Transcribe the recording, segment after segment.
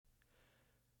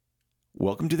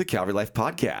Welcome to the Calvary Life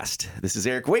Podcast. This is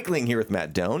Eric Wakeling here with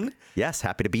Matt Doan. Yes,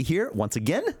 happy to be here once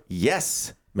again.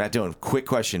 Yes, Matt Doan, quick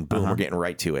question. Boom, we're getting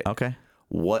right to it. Okay.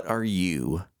 What are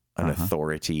you an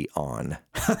authority on?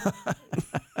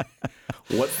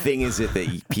 What thing is it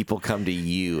that people come to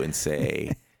you and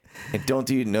say, and don't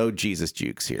do no Jesus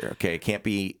jukes here, okay? It can't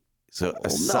be, so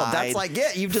aside No, that's like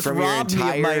it. You've just from your robbed me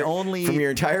of my only from your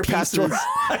entire pastoral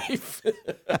pieces.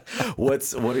 life.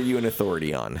 What are you an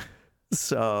authority on?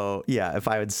 So, yeah, if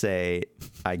I would say,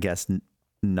 I guess,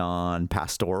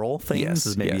 non-pastoral things Yes,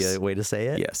 is maybe yes. a way to say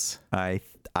it. Yes.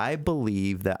 I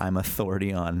believe that I'm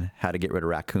authority on how to get rid of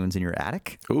raccoons in your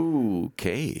attic. Ooh,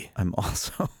 okay. I'm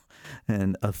also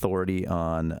an authority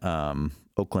on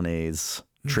Oakland A's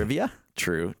trivia.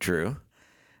 True.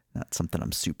 That's something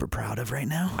I'm super proud of right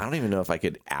now. I don't even know if I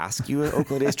could ask you an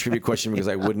Oakland A's trivia question because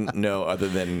I wouldn't know, other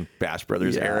than Bash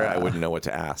Brothers era, I wouldn't know what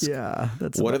to ask. Yeah.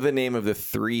 What are the name of the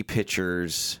three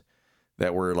pitchers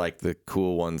that were like the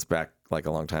cool ones back like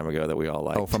a long time ago that we all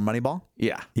liked? Oh, from Moneyball?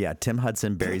 Yeah. Yeah, Tim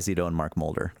Hudson, Barry Zito, and Mark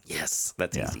Mulder. Yes,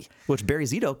 that's easy. Which Barry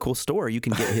Zito, cool story. You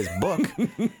can get his book.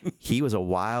 He was a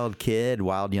wild kid,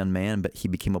 wild young man, but he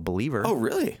became a believer. Oh,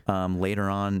 really? Later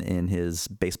on in his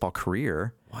baseball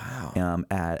career. Wow.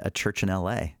 At a church in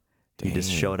L.A. He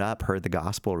just showed up, heard the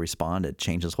gospel, responded,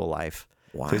 changed his whole life.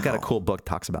 Wow. So he's got a cool book,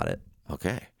 talks about it.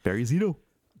 Okay. Barry Zito.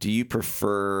 Do you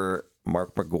prefer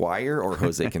Mark McGuire or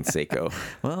Jose Canseco?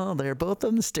 Well, they're both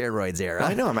in the steroids era.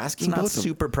 I know, I'm asking Not both of them.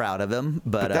 super proud of him,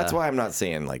 but That's why I'm not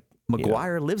saying like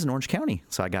McGuire lives in Orange County,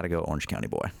 so I got to go Orange County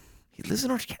boy. He lives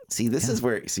in Orange County. See, this is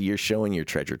where you're showing your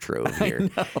treasure trove here.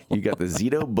 You got the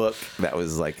Zito book that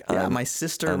was like Yeah, my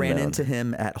sister ran unknown. into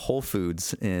him at Whole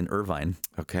Foods in Irvine.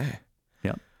 Okay.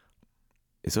 Yep.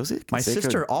 Is Jose Canseco, My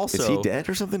sister also. Is he dead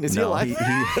or something? Is he No, alive?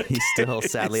 he's still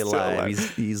sadly He's still alive.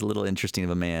 alive. He's a little interesting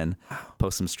of a man.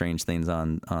 Posts some strange things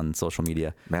on social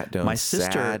media. Matt Doan, My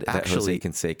sister sad that Jose actually.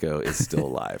 Canseco is still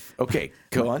alive. Okay,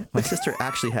 go on. My sister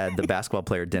actually had the basketball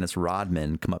player Dennis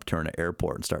Rodman come up to her in an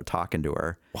airport and start talking to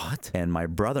her. What? And my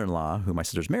brother-in-law, who my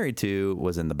sister's married to,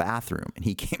 was in the bathroom, and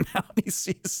he came out and he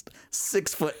sees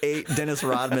 6'8" Dennis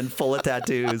Rodman, full of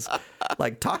tattoos,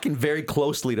 like talking very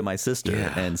closely to my sister.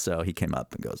 Yeah. And so he came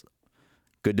up and goes,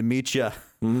 "Good to meet you.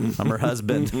 I'm her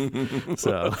husband."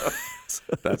 So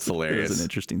That's it hilarious. was an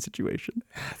interesting situation.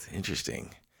 That's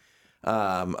interesting.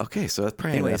 Okay, so that's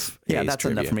probably Anyways, enough. yeah, A's that's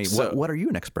trivia. enough for me. So, What are you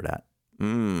an expert at?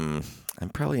 I'm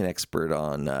probably an expert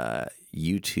on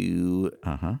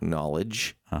U2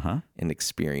 knowledge and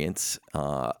experience.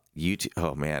 U2.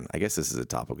 Oh man, I guess this is a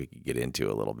topic we could get into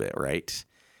a little bit, right?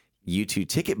 U2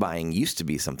 ticket buying used to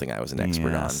be something I was an expert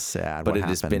Yeah, on, sad. but What it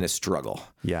has happened? been a struggle.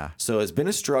 Yeah. So it's been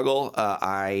a struggle. So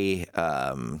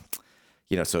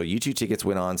U2 tickets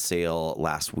went on sale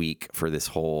last week for this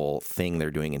whole thing they're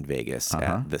doing in Vegas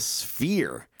at the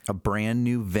Sphere. A brand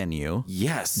new venue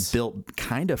Yes. built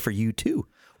kind of for you too.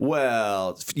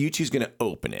 Well, U2's going to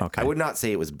open it. Okay. I would not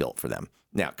say it was built for them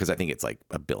now because I think it's like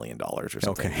 $1 billion or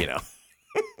something, Okay. you know.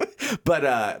 But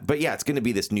yeah, it's going to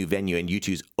be this new venue, and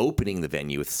U2's opening the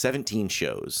venue with 17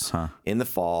 shows in the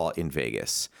fall in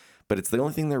Vegas. But it's the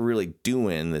only thing they're really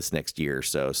doing this next year or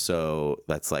so. So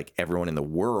that's like everyone in the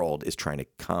world is trying to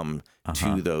come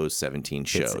to those 17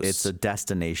 shows. It's a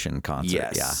destination concert.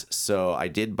 Yes. Yeah. So I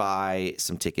did buy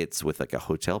some tickets with like a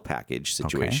hotel package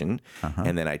situation.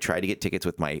 And then I tried to get tickets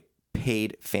with my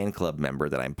paid fan club member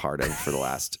that I'm part of for the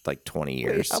last like 20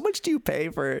 years. How much do you pay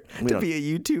to be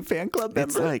a U2 fan club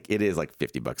member? It is like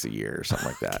 $50 a year or something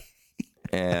like that.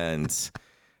 And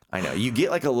I know you get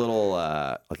like a little,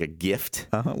 like a gift.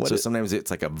 So sometimes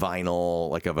it's like a vinyl,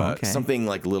 like of a, something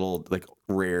like little, like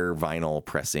rare vinyl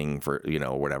pressing for,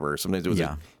 whatever. Sometimes it was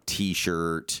a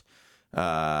t-shirt.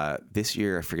 This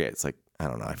year, I forget. It's like, I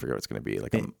don't know. I forget what it's going to be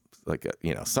like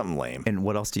something lame. And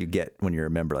what else do you get when you're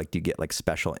a member? Like, do you get like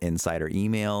special insider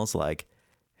emails like,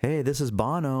 "Hey, this is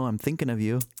Bono. I'm thinking of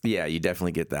you." Yeah, you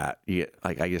definitely get that. You get,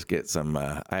 like, I just get some,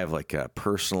 I have like a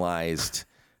personalized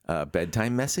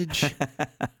bedtime message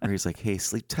where he's like, "Hey,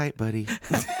 sleep tight, buddy."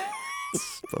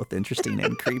 Both interesting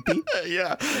and creepy.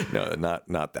 Yeah. No,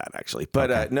 not that actually.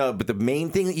 But but the main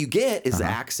thing that you get is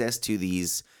access to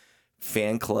these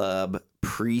fan club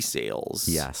pre-sales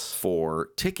Yes. for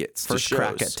tickets. First to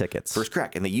crack shows. at tickets. First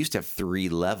crack. And they used to have 3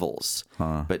 levels,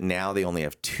 but now they only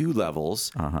have 2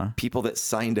 levels. People that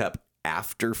signed up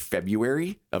after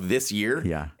February of this year,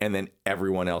 Yeah. and then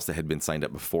everyone else that had been signed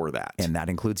up before that. And that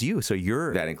includes you. So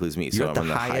That includes me. you're So at I'm the on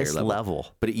the higher highest level. level.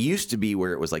 But it used to be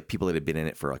where it was like people that had been in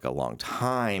it for like a long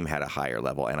time had a higher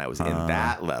level, and I was in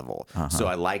that level. So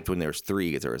I liked when there was 3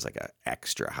 because there was like an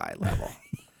extra high level.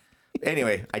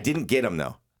 Anyway, I didn't get them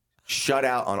though. Shut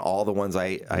out on all the ones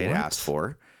I had asked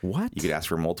for. What? You could ask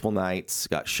for multiple nights,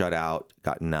 got shut out,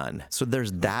 got none. So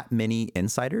there's that many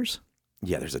insiders?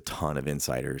 Yeah, there's a ton of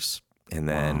insiders. And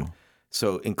then,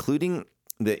 so including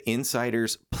the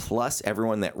insiders plus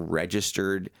everyone that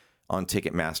registered on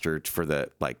Ticketmaster for the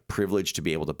like privilege to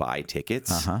be able to buy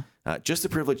tickets, just the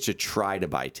privilege to try to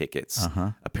buy tickets.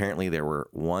 Apparently there were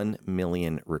 1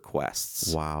 million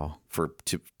requests. Wow. For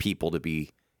people to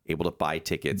be able to buy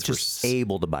tickets. Just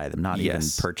able to buy them, not even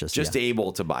purchase. Just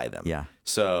able to buy them. Yeah.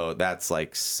 So that's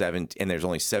like and there's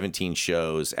only 17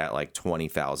 shows at like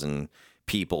 20,000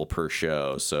 people per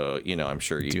show. So, you know, I'm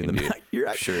sure you can do the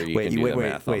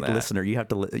math on that. Listener, you have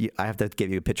to. I have to give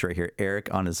you a picture right here. Eric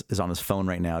is on his phone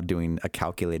right now doing a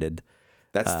calculated.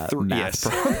 That's math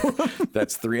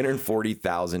that's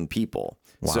 340,000 people.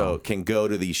 Wow. So can go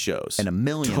to these shows. And 1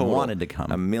 million wanted to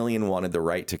come. 1 million wanted the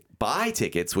right to buy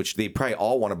tickets, which they probably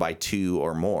all want to buy 2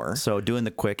 or more. So doing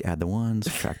the quick, add the 1,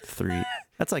 subtract the 3.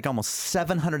 That's like almost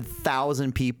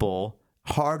 700,000 people,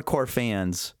 hardcore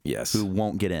fans, who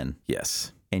won't get in.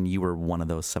 Yes. And you were one of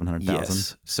those 700,000?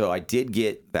 Yes. So I did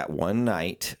get that one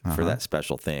night for that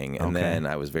special thing, and then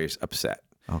I was very upset.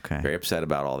 Okay. Very upset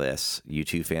about all this.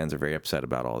 U2 fans are very upset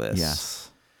about all this. Yes.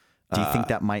 Do you think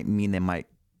that might mean they might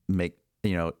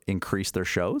increase their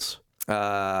shows?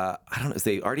 I don't know.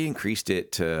 They already increased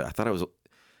it to,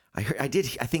 I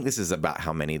think this is about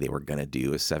how many they were going to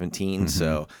do is 17.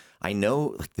 So I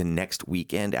know like the next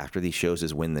weekend after these shows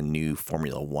is when the new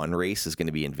Formula One race is going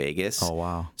to be in Vegas. Oh,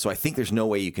 wow. So I think there's no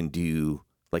way you can do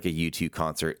like a U2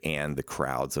 concert and the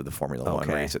crowds of the Formula One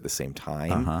race at the same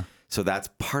time. So that's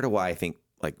part of why I think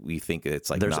we think it's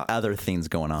like there's other things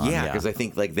going on. Yeah, because I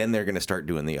think like then they're going to start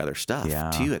doing the other stuff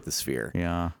too at the Sphere.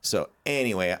 Yeah. So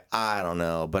anyway, I don't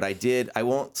know, but I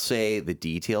won't say the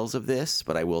details of this,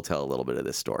 but I will tell a little bit of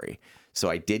this story. So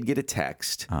I did get a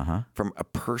text from a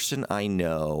person I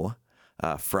know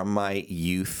from my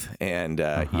youth and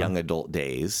young adult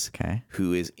days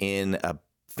who is in a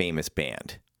famous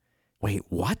band. Wait,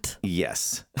 what?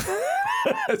 Yes.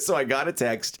 So I got a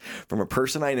text from a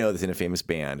person I know that's in a famous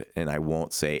band, and I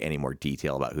won't say any more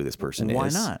detail about who this person is. Why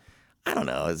not? I don't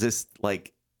know. Is this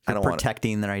like I don't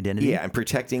protecting their identity? Yeah, I'm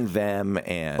protecting them.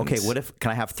 And okay, can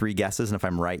I have 3 guesses, and if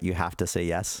I'm right, you have to say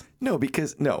yes? No,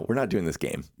 because we're not doing this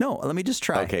game. No, let me just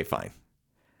try. Okay, fine.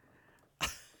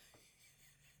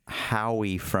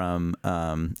 Howie from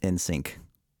NSYNC.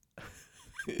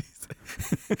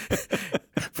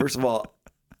 First of all,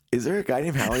 is there a guy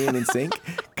named Howie in NSYNC?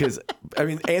 Because, I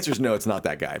mean, the answer is no, it's not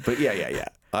that guy. But yeah.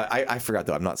 I forgot,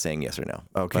 though. I'm not saying yes or no.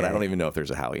 Okay. But I don't even know if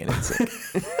there's a Howie in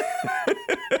NSYNC.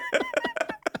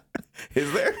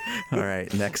 Is there? All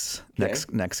right. Next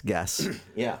guess.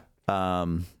 Yeah.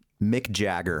 Mick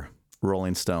Jagger,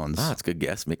 Rolling Stones. Oh, that's a good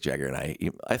guess. Mick Jagger and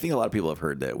I think a lot of people have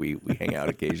heard that we hang out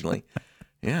occasionally.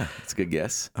 Yeah, that's a good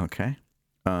guess. Okay.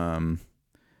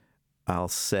 I'll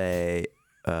say...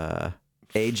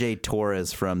 AJ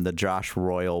Torres from the Josh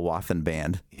Royal Wathen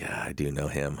Band. Yeah, I do know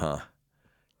him, huh?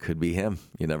 Could be him.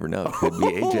 You never know. Could be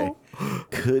AJ.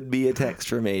 Could be a text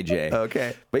from AJ.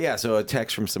 Okay. But yeah, so a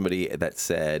text from somebody that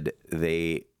said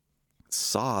they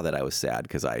saw that I was sad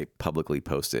because I publicly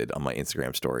posted on my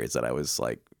Instagram stories that I was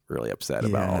like really upset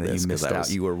about all this. You missed out.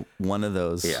 You were one of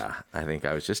those. Yeah, I think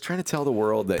I was just trying to tell the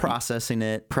world that processing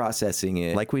it,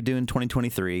 like we do in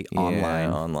 2023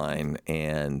 online.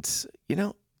 And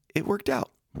it worked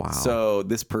out. Wow. So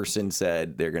this person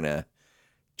said they're going to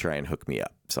try and hook me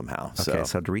up somehow. Okay,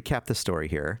 so to recap the story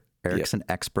here, Eric's an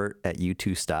expert at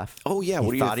U2 stuff. Oh, yeah.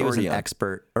 He thought he was an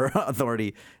expert or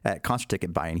authority at concert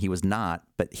ticket buying. He was not,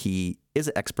 but he is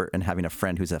an expert in having a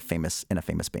friend who's in a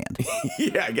famous band.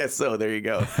 Yeah, I guess so. There you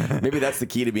go. Maybe that's the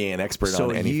key to being an expert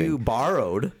on anything. So you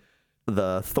borrowed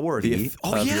the authority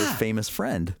of your famous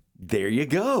friend. There you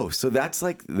go. So that's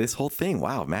like this whole thing.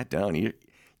 Wow, Matt Doan.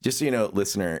 Just so you know,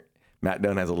 listener, Matt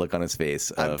Doan has a look on his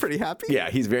face. I'm pretty happy. Yeah,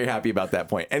 he's very happy about that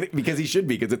point, and because he should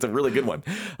be, because it's a really good one.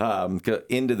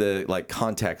 Into the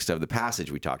context of the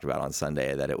passage we talked about on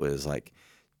Sunday, that it was like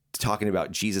talking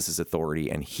about Jesus's authority,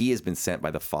 and he has been sent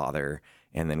by the Father,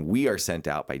 and then we are sent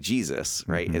out by Jesus,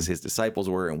 right, as his disciples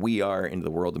were, and we are into the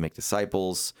world to make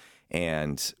disciples,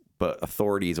 but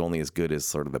authority is only as good as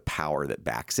sort of the power that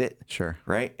backs it. Sure.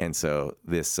 Right. And so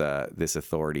this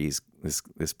authority,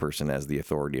 this person has the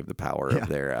authority of the power of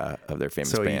their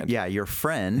famous band. Yeah, your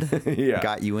friend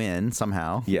got you in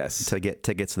somehow. Yes. To get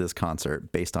tickets to this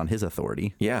concert based on his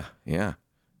authority. Yeah. Yeah.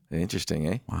 Interesting,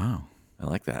 eh? Wow. I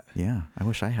like that. Yeah. I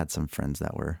wish I had some friends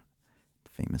that were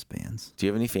famous bands. Do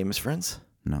you have any famous friends?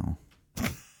 No.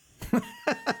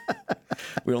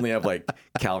 We only have like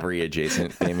Calvary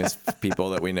adjacent famous people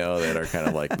that we know that are kind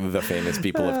of like the famous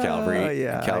people of Calvary,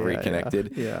 Calvary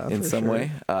connected in some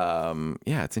way.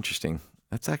 Yeah, it's interesting.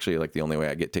 That's actually like the only way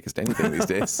I get tickets to anything these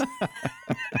days.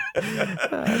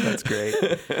 That's great.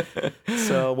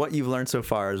 So what you've learned so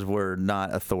far is we're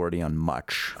not authority on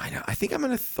much. I know. I think I'm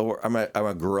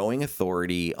a growing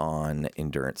authority on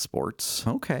endurance sports.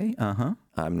 Okay.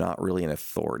 I'm not really an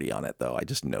authority on it though. I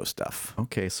just know stuff.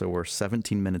 Okay, so we're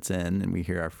 17 minutes in and we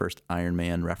hear our first Iron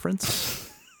Man reference.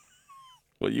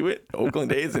 Well, you went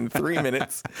Oakland A's in 3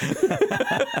 minutes.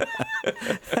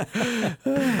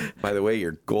 By the way,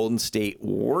 your Golden State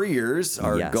Warriors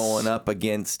are going up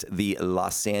against the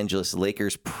Los Angeles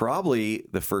Lakers probably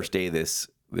the first day this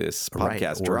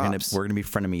podcast drops. We're gonna be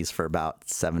frenemies for about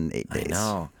 7-8 days. I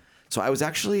know. So I was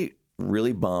actually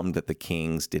really bummed that the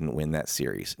Kings didn't win that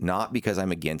series. Not because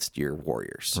I'm against your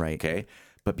Warriors, right? Okay,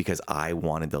 but because I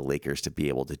wanted the Lakers to be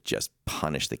able to just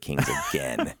punish the Kings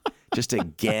again. Just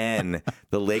again,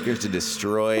 the Lakers to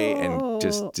destroy and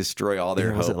just destroy all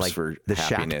their hopes like for the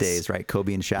happiness. Shaq days, right?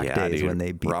 Kobe and Shaq days, dude, when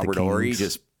they beat Robert the Kings. Horry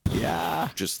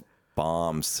just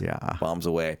bombs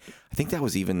away. I think that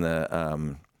was even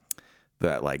the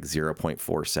that like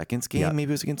 0.4 seconds game.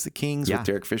 Maybe it was against the Kings with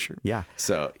Derek Fisher. Yeah.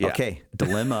 So okay,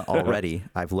 dilemma already.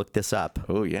 I've looked this up.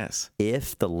 Oh yes.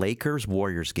 If the Lakers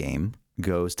Warriors game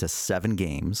goes to 7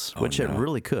 games, which it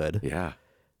really could. Yeah.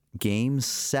 Game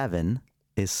 7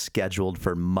 is scheduled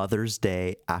for Mother's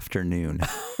Day afternoon.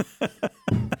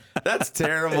 That's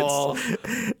terrible.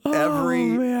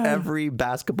 Every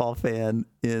basketball fan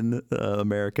in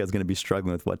America is going to be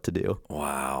struggling with what to do.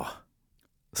 Wow.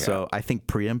 So I think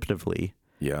preemptively.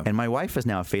 Yeah. And my wife is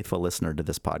now a faithful listener to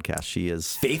this podcast. She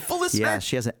is faithful listener. Yeah.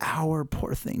 She has an hour.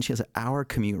 Poor thing. She has an hour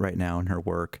commute right now in her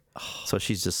work. So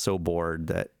she's just so bored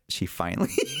that she finally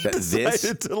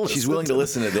she's willing to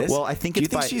listen to this. Well, I think do you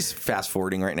think she's fast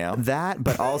forwarding right now? That,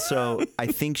 but also I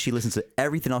think she listens to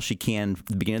everything else she can at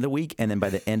the beginning of the week, and then by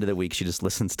the end of the week she just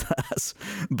listens to us.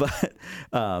 But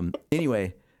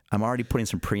anyway, I'm already putting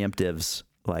some preemptives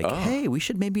like, hey, we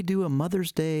should maybe do a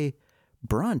Mother's Day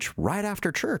brunch right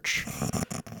after church.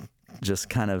 Just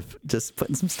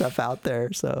putting some stuff out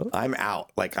there. So I'm out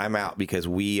because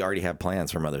we already have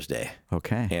plans for Mother's Day.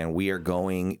 Okay. And we are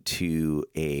going to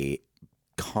a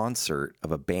concert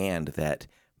of a band that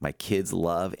my kids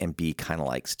love and B kind of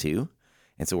likes too.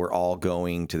 And so we're all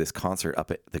going to this concert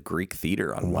up at the Greek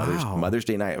Theater on Mother's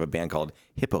Day night of a band called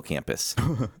Hippocampus.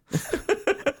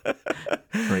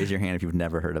 Raise your hand if you've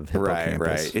never heard of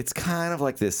Hippocampus. Right. It's kind of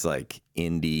like this like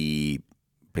indie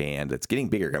band that's getting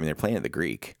bigger. I mean, they're playing at the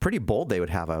Greek. Pretty bold. They would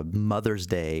have a Mother's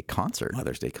Day concert.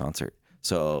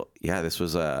 So yeah, this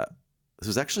was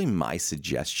actually my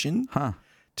suggestion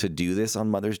to do this on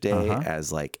Mother's Day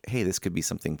as like, hey, this could be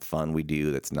something fun we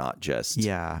do that's not just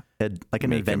like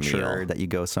an adventure that you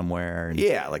go somewhere. And,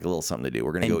 like a little something to do.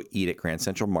 We're gonna go eat at Grand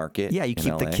Central Market. Yeah, you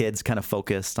keep the kids kind of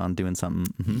focused on doing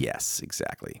something. Mm-hmm. Yes,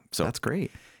 exactly. So that's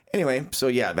great. Anyway, so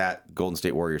yeah, that Golden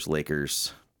State Warriors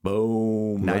Lakers.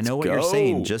 Boom. Now I know what you're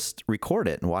saying. Just record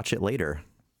it and watch it later.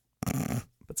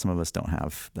 But some of us don't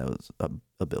have those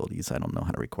abilities. I don't know how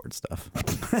to record stuff.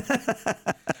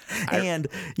 And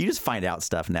you just find out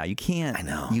stuff now. You can't. I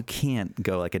know. You can't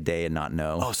go like a day and not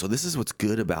know. Oh, so this is what's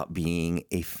good about being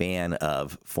a fan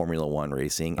of Formula One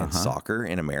racing and soccer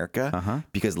in America,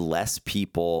 because less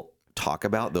people talk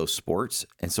about those sports.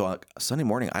 And so Sunday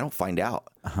morning, I don't find out.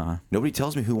 Nobody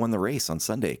tells me who won the race on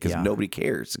Sunday because nobody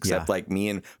cares except like me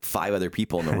and 5 other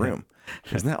people in the room.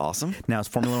 Isn't that awesome? Now, is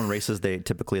Formula One races, they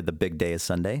typically the big day is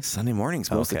Sunday? Sunday mornings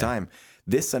most of the time.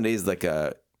 This Sunday is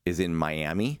is in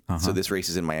Miami. So this race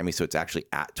is in Miami. So it's actually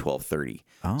at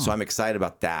 12:30. So I'm excited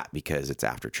about that because it's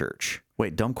after church.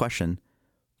 Wait, dumb question.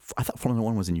 I thought Formula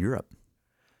One was in Europe.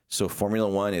 So Formula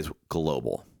One is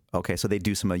global. Okay, so they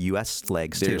do some U.S.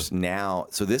 legs too. There's now,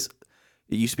 so this,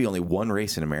 it used to be only one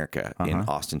race in America in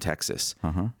Austin, Texas.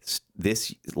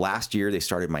 This last year they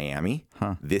started Miami.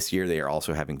 This year they are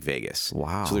also having Vegas.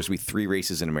 Wow. So there's going to be 3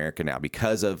 races in America now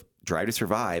because of Drive to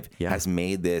Survive has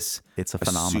made this it's a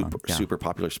phenomenon. Super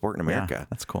popular sport in America. Yeah,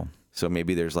 that's cool. So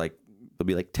maybe there'll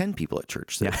be like 10 people at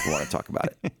church that want to talk about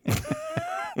it.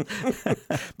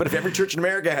 But if every church in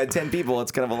America had 10 people,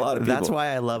 it's kind of a lot of people. That's why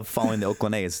I love following the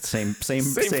Oakland A's. Same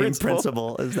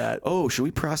principle as that. Oh, should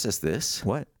we process this?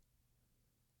 What?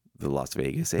 The Las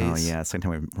Vegas A's. Oh, yeah.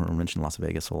 Second time we mentioned Las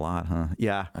Vegas a lot, huh?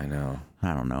 Yeah. I know.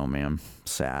 I don't know, man.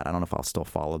 Sad. I don't know if I'll still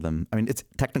follow them. I mean, it's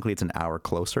an hour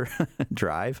closer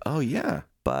drive. Oh, yeah.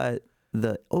 But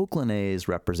the Oakland A's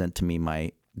represent to me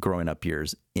my growing up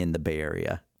years in the Bay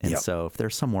Area. And so if they're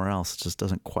somewhere else, it just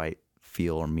doesn't quite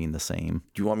feel or mean the same.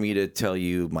 Do you want me to tell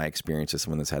you my experience as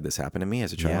someone that's had this happen to me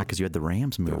as a child? Yeah, because you had the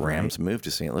Rams move. The Rams right? moved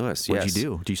to St. Louis. What did yes. you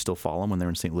do? Do you still follow them when they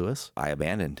were in St. Louis? I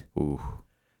abandoned. Ooh.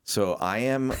 So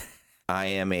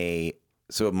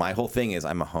so my whole thing is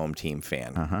I'm a home team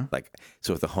fan. Like,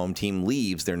 so if the home team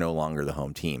leaves, they're no longer the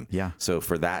home team. Yeah. So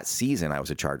for that season, I was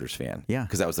a Chargers fan. Yeah.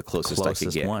 Because that was the closest I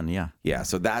could get. one, yeah. Yeah.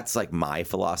 So that's like my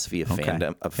philosophy of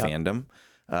fandom.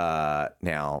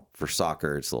 Now for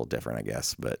soccer, it's a little different, I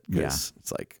guess, but it's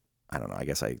like, I don't know. I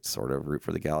guess I sort of root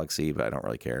for the Galaxy, but I don't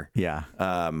really care. Yeah.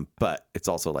 But it's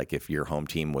also like if your home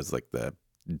team was like the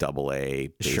AA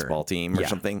baseball team or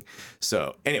something.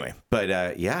 So anyway,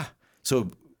 but yeah.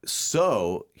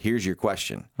 So here's your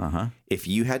question. If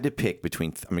you had to pick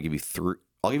between, I'm gonna give you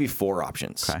I'll give you 4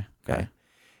 options. Okay.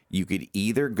 You could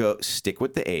either stick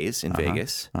with the A's in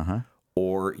Vegas,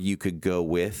 or you could go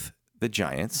with the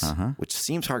Giants, which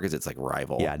seems hard because it's like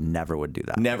rival. Yeah, never would do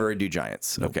that. Never do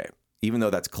Giants. Nope. Okay. Even though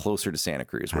that's closer to Santa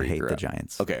Cruz where I you hate grew the up.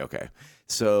 Giants. Okay.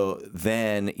 So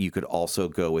then you could also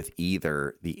go with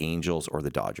either the Angels or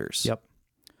the Dodgers. Yep.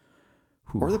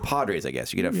 Or the Padres, I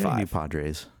guess. You could have 5. Do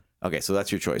Padres. Okay, so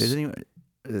that's your choice.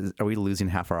 Are we losing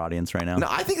half our audience right now? No,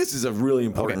 I think this is a really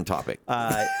important topic.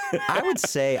 I would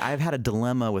say I've had a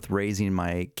dilemma with raising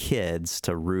my kids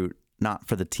to root not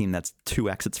for the team that's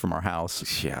 2 exits from our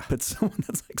house, but someone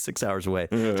that's like 6 hours away.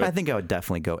 So I think I would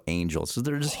definitely go Angels. So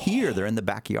they're just here. They're in the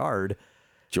backyard.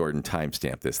 Jordan,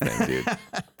 timestamp this thing, dude.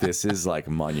 This is like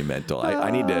monumental. I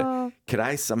need to, could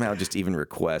I somehow just even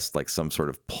request like some sort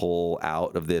of pull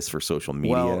out of this for social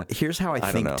media? Well, here's how I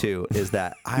think too, is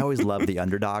that I always love the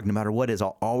underdog. No matter what it is,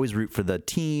 I'll always root for the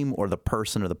team or the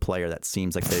person or the player that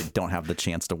seems like they don't have the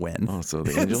chance to win. Oh, so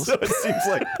the Angels? So it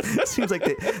seems like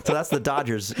so that's the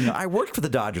Dodgers. You know, I worked for the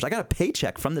Dodgers. I got a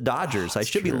paycheck from the Dodgers. I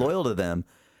should be loyal to them,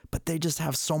 but they just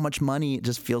have so much money. It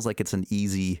just feels like it's an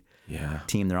easy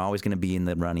team. They're always going to be in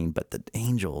the running, but the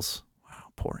Angels, wow,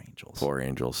 poor Angels. Poor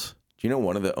Angels. Do you know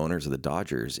one of the owners of the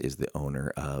Dodgers is the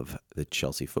owner of the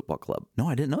Chelsea Football Club? No,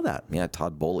 I didn't know that. Yeah,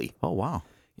 Todd Bowley. Oh, wow.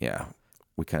 Yeah,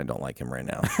 we kind of don't like him right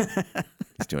now.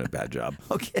 He's doing a bad job.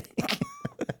 Okay.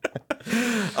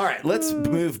 All right, let's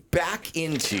move back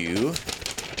into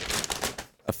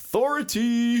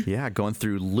authority. Yeah, going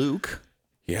through Luke,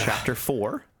 chapter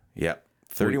 4. Yep.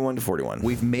 31 to 41.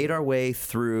 We've made our way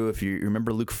through, if you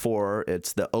remember Luke 4,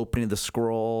 it's the opening of the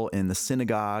scroll in the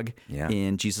synagogue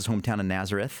in Jesus' hometown of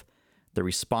Nazareth. The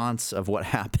response of what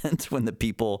happened when the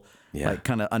people like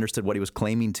kind of understood what he was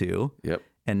claiming to. Yep.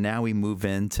 And now we move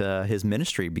into his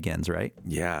ministry begins, right?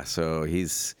 Yeah. So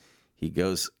he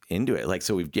goes into it. Like,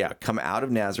 so we've come out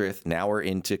of Nazareth. Now we're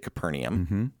into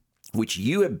Capernaum, which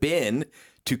you have been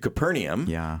to Capernaum,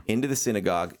 into the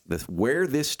synagogue. Where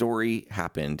this story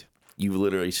happened, you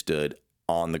literally stood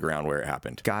on the ground where it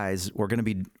happened. Guys, we're going to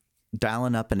be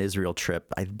dialing up an Israel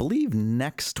trip, I believe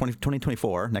next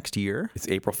 2024, next year. It's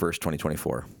April 1st,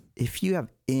 2024. If you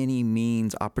have any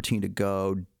means, opportunity to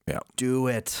go, do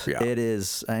it. Yeah. It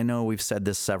is, I know we've said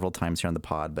this several times here on the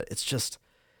pod, but it's just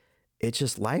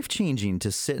life-changing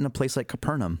to sit in a place like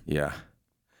Capernaum. Yeah.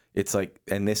 It's like,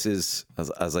 and this is,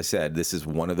 as I said, this is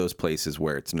one of those places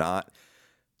where it's not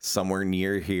somewhere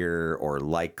near here or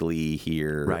likely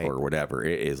here or whatever.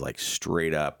 It is like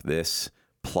straight up this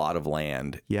plot of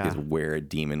land is where a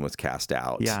demon was cast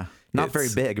out. Yeah. Not very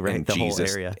big, right? The whole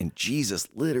area. And Jesus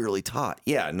literally taught.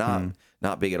 Yeah,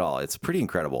 not big at all. It's pretty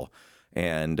incredible.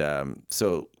 And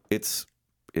so it's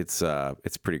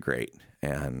pretty great.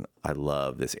 And I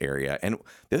love this area. And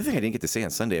the other thing I didn't get to say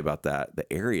on Sunday about the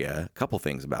area, a couple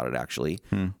things about it actually.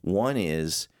 One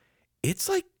is it's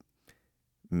like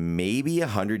maybe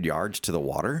 100 yards to the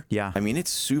water. Yeah. I mean,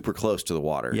 it's super close to the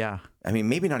water. Yeah. I mean,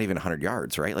 maybe not even 100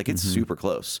 yards, right? Like it's super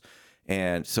close.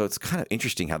 And so it's kind of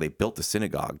interesting how they built the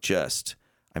synagogue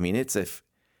I mean, it's if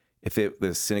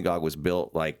the synagogue was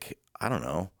built like, I don't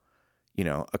know,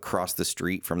 across the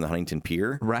street from the Huntington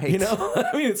Pier. Right.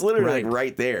 I mean, it's literally like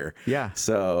right there. Yeah.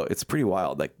 So it's pretty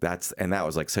wild. Like that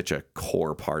was like such a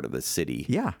core part of the city.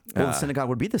 Yeah. Well, the synagogue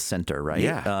would be the center, right?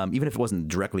 Yeah. Even if it wasn't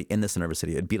directly in the center of a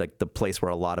city, it'd be like the place where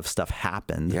a lot of stuff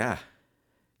happened. Yeah.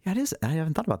 Yeah, it is. I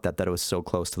haven't thought about that it was so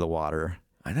close to the water.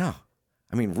 I know.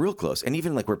 I mean, real close. And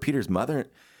even like where Peter's mother,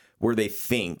 where they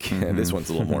think, this one's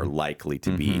a little more likely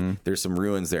to be, there's some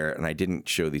ruins there. And I didn't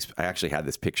show these. I actually had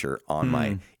this picture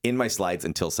on in my slides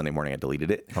until Sunday morning. I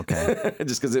deleted it. Okay.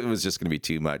 Just because it was just going to be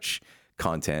too much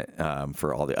content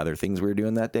for all the other things we were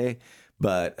doing that day.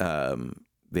 But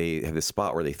they have this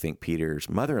spot where they think Peter's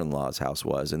mother-in-law's house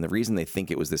was. And the reason they think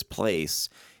it was this place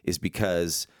is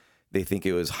because they think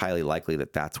it was highly likely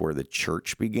that that's where the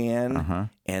church began.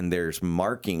 And there's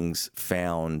markings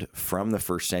found from the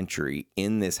first century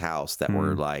in this house that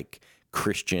were like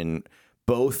Christian,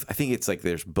 both. I think it's like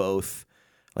there's both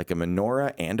like a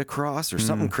menorah and a cross or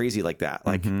something crazy like that.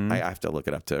 Like I have to look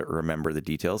it up to remember the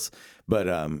details, but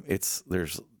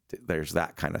there's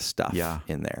that kind of stuff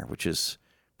in there, which is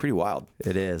pretty wild.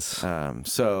 It is.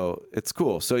 So it's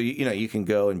cool. So you can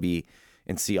go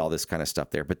and see all this kind of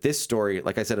stuff there. But this story,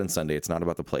 like I said on Sunday, it's not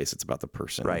about the place, it's about the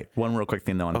person. Right. One real quick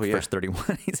thing though on verse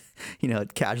 31,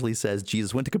 it casually says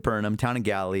Jesus went to Capernaum, town in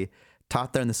Galilee,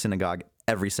 taught there in the synagogue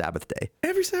every Sabbath day.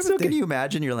 Every Sabbath day. So can you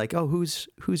imagine? You're like, oh, who's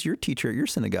your teacher at your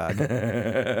synagogue?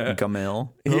 Gamil.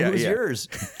 Who's yours?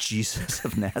 Jesus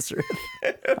of Nazareth.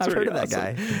 I've heard of that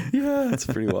guy. Yeah, that's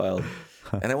pretty wild.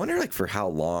 And I wonder, like, for how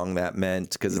long that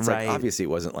meant, because it's like obviously it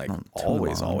wasn't like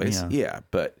always. Yeah,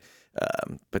 but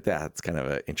that's kind of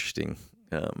an interesting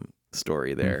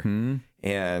story there.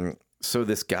 And so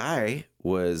this guy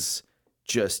was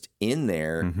just in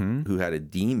there who had a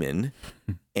demon,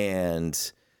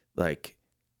 and like,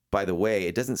 by the way,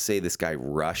 it doesn't say this guy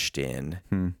rushed in.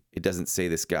 It doesn't say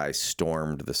this guy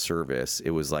stormed the service.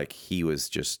 It was like he was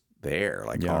just there,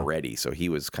 like already. So he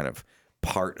was kind of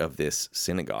part of this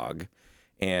synagogue.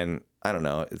 And I don't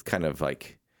know, it's kind of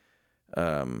like,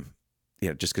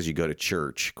 just because you go to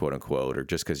church, quote unquote, or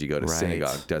just because you go to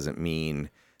synagogue doesn't mean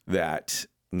that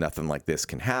nothing like this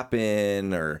can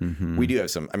happen. Or we do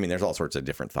have there's all sorts of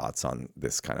different thoughts on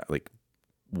this kind of like,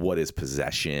 what is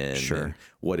possession? Sure. And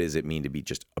what does it mean to be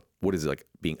what is it like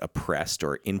being oppressed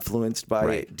or influenced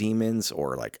by demons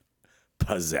or like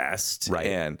possessed? Right.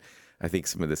 And I think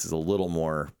some of this is a little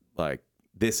more like,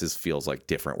 feels like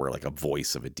different, where like a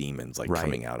voice of a demon's like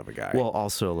coming out of a guy. Well,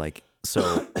 also like,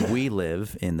 so we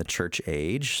live in the church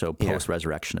age. So post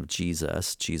resurrection of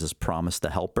Jesus promised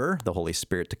the helper, the Holy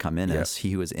Spirit, to come in us.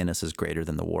 He who is in us is greater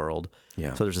than the world.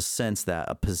 Yeah. So there's a sense that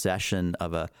a possession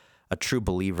of a true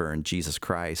believer in Jesus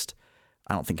Christ,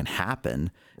 I don't think can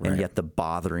happen. And yet the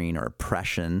bothering or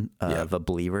oppression of a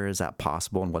believer, is that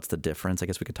possible? And what's the difference? I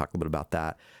guess we could talk a little bit about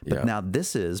that. But now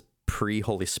this is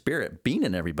pre-Holy Spirit being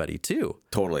in everybody too.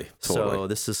 Totally. So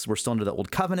we're still under the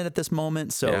old covenant at this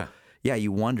moment. So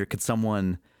you wonder, could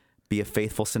someone be a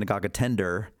faithful synagogue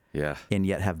attender and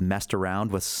yet have messed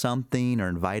around with something or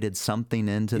invited something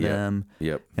into them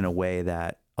in a way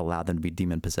that allowed them to be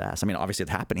demon possessed? I mean, obviously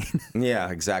it's happening.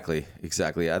 Yeah, exactly.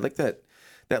 I like that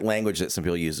language that some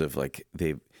people use of like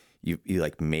you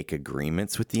like make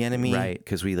agreements with the enemy, right?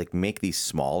 Because we like make these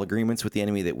small agreements with the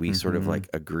enemy that we sort of like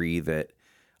agree that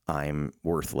I'm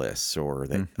worthless, or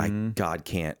that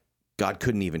God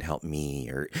couldn't even help me,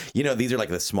 or these are like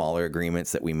the smaller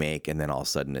agreements that we make, and then all of a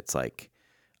sudden it's like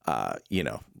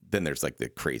then there's like the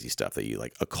crazy stuff that you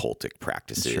like occultic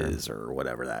practices or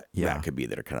whatever that could be,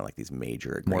 that are kind of like these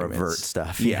major agreements. More overt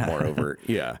stuff. More overt.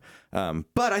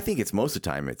 But I think it's most of the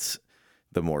time it's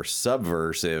the more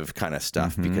subversive kind of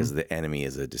stuff, because the enemy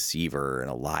is a deceiver and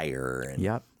a liar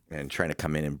and trying to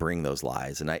come in and bring those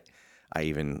lies. And I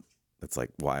even, that's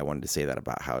like why I wanted to say that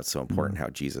about how it's so important how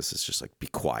Jesus is just like, be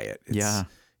quiet.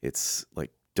 It's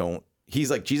like,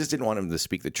 he's like, Jesus didn't want him to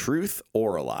speak the truth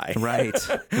or a lie. Right.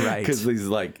 Because he's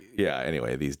like,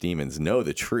 anyway, these demons know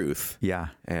the truth. Yeah.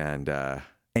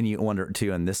 And you wonder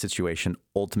too, in this situation,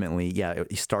 ultimately,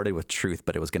 he started with truth,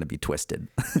 but it was going to be twisted.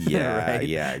 Yeah,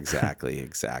 exactly.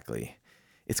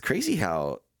 It's crazy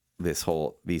how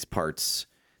these parts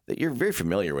that you're very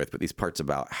familiar with, but these parts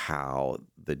about how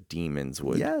the demons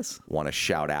would want to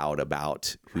shout out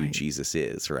about who Jesus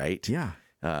is, right? Yeah.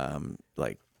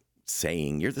 Like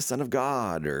saying, you're the Son of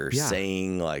God, or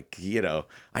saying like,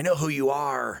 I know who you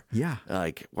are. Yeah.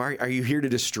 Like, why are you here to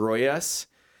destroy us?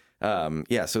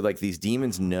 So like these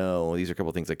demons know, these are a couple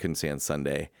of things I couldn't say on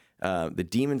Sunday. The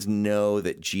demons know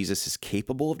that Jesus is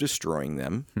capable of destroying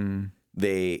them.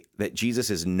 That Jesus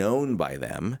is known by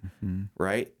them,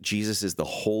 right? Jesus is the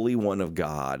Holy One of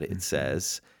God, it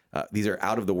says. These are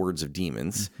out of the words of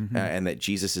demons, and that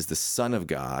Jesus is the Son of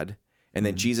God. And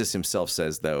then Jesus himself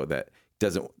says, though, that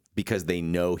because they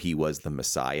know he was the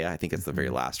Messiah. I think it's the very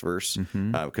last verse.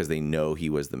 Because they know he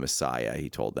was the Messiah, he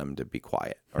told them to be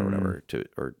quiet or whatever,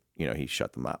 he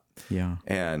shut them up. Yeah.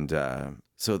 And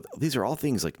so these are all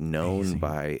things like known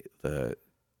by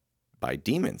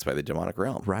demons, by the demonic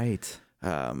realm. Right.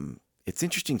 It's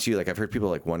interesting too. Like I've heard people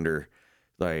like wonder,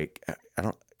 like, I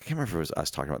can't remember if it was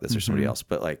us talking about this or somebody else,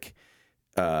 but like,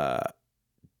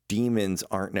 demons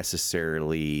aren't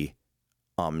necessarily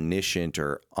omniscient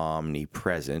or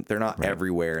omnipresent. They're not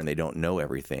everywhere, and they don't know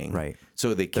everything. Right.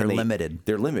 So they're limited.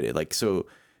 They're limited. Like, so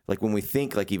like when we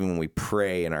think, like even when we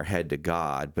pray in our head to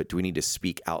God, but do we need to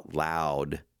speak out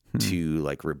loud to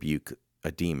like rebuke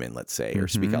a demon, let's say, or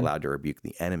speak out loud to rebuke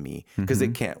the enemy? Because they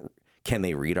can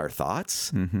they read our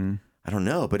thoughts? I don't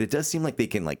know, but it does seem like they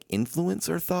can like influence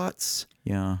our thoughts.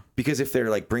 Yeah. Because if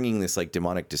they're like bringing this like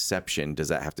demonic deception, does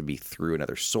that have to be through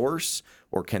another source,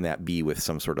 or can that be with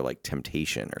some sort of like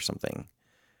temptation or something?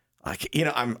 Like,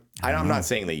 I'm not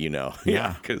saying that,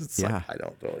 Yeah. because it's like, I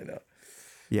don't really know.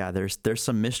 Yeah. There's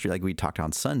some mystery. Like we talked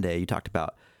on Sunday, you talked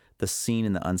about the seen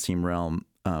and the unseen realm.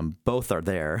 Both are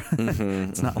there.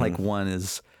 It's not like one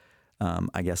is,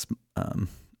 I guess, I don't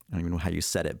even know how you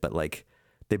said it, but like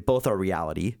they both are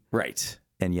reality. Right.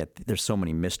 And yet there's so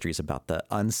many mysteries about the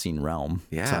unseen realm.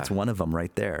 Yeah. So that's one of them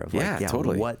right there. Of like,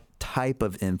 totally. What type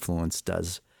of influence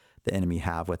does the enemy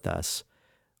have with us?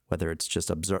 Whether it's just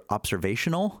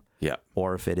observational,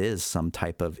 or if it is some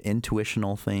type of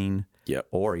intuitional thing,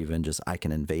 or even just I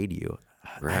can invade you.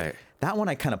 Right. That one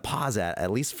I kind of pause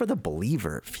at least for the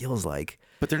believer, it feels like.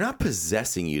 But they're not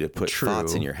possessing you to put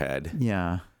thoughts in your head.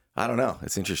 Yeah. I don't know.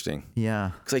 It's interesting.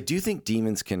 Yeah. Because I do think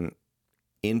demons can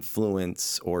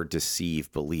influence or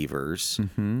deceive believers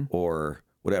or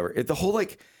whatever. The whole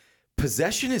like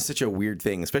possession is such a weird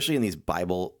thing, especially in these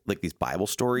Bible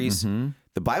stories.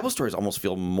 The Bible stories almost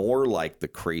feel more like the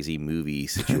crazy movie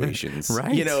situations,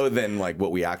 right. Than like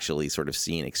what we actually sort of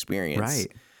see and experience.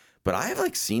 Right. But I have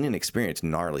like seen and experienced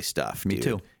gnarly stuff. Me dude.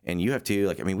 too. And you have too.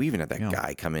 Like, I mean, we even had that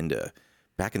guy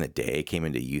back in the day, came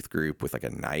into youth group with like a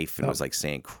knife and was like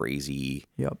saying crazy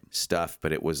stuff,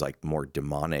 but it was like more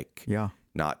demonic. Yeah.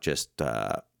 Not just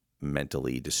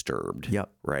mentally disturbed.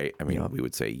 Right. I mean, we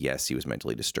would say, yes, he was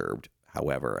mentally disturbed.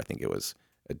 However, I think it was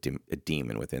a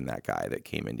demon within that guy that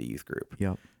came into youth group.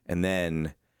 And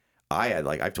then I had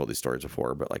I've told these stories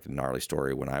before, but like a gnarly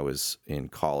story when I was in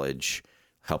college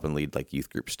helping lead like youth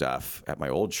group stuff at my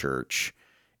old church.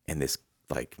 And this,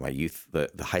 like my youth, the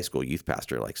high school youth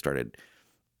pastor, like started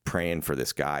praying for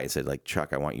this guy and said like,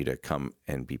 Chuck, I want you to come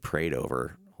and be prayed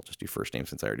over. I'll just do first name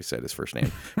since I already said his first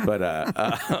name. But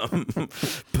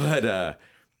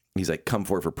he's like, come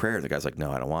forward for prayer. And the guy's like,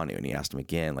 no, I don't want to. And he asked him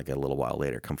again, like a little while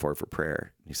later, come forward for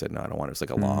prayer. And he said, no, I don't want to. It's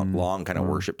like a long kind of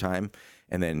worship time.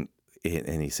 And then,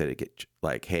 and he said, it get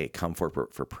like, hey, come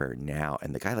forward for prayer now.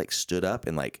 And the guy like stood up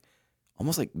and like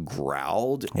almost like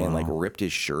growled and like ripped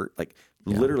his shirt, like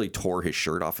literally tore his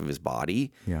shirt off of his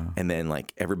body. And then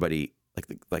like everybody,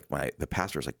 the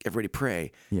pastor was like, everybody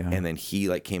pray. And then he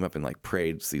like came up and like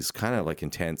prayed these kind of like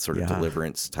intense sort of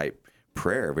deliverance type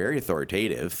prayer, very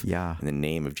authoritative. In the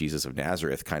name of Jesus of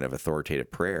Nazareth, kind of authoritative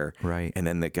prayer. Right. And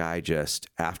then the guy just,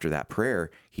 after that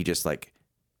prayer, he just like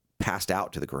passed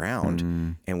out to the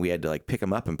ground and we had to like pick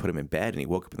him up and put him in bed. And he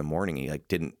woke up in the morning and he like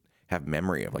didn't have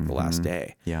memory of like the last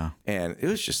day. And it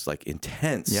was just like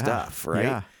intense stuff.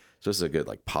 Right. So this is a good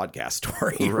like podcast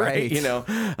story, right?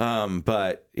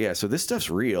 But yeah, so this stuff's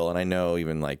real. And I know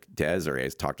even like Desiree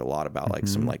has talked a lot about like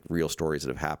some like real stories that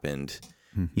have happened,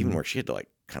 even where she had to like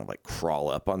kind of like crawl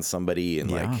up on somebody and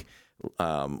like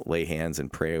lay hands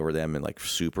and pray over them in like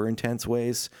super intense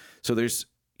ways. So there's,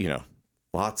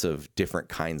 lots of different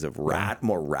kinds of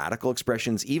more radical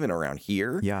expressions, even around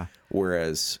here.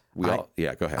 Whereas go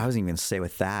ahead. I was even going to say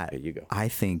with that, you go. I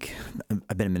think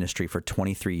I've been in ministry for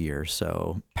 23 years.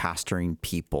 So pastoring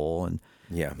people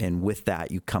and with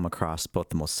that, you come across both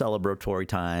the most celebratory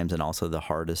times and also the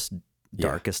hardest,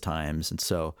 darkest times. And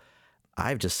so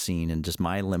I've just seen in just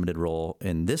my limited role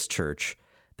in this church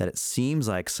that it seems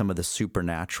like some of the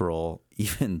supernatural,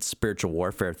 even spiritual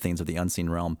warfare things of the unseen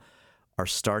realm are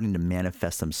starting to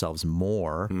manifest themselves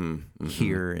more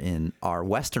here in our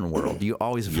Western world. You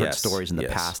always have heard stories in the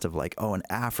past of like, in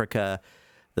Africa,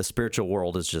 the spiritual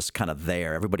world is just kind of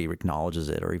there. Everybody acknowledges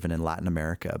it, or even in Latin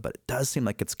America. But it does seem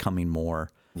like it's coming more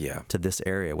to this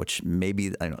area, which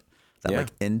maybe, I don't know, is that like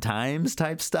end times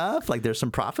type stuff? Like there's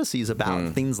some prophecies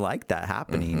about things like that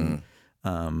happening.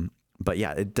 But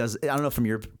yeah, it does. I don't know from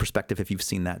your perspective if you've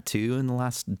seen that too in the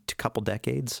last couple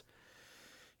decades.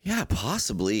 Yeah,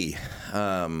 possibly.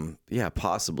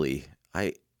 Possibly.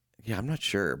 I'm not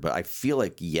sure, but I feel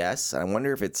like yes. I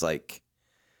wonder if it's like,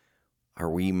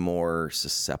 are we more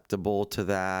susceptible to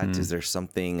that? Is there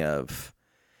something of,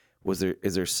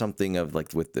 is there something of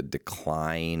like with the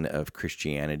decline of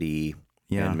Christianity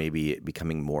and maybe it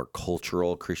becoming more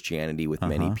cultural Christianity with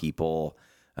many people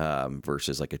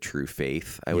versus like a true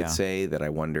faith? I would say that I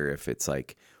wonder if it's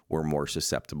like, we're more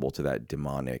susceptible to that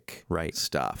demonic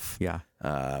stuff.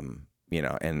 And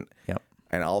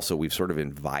also we've sort of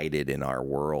invited in our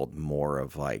world more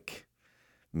of like,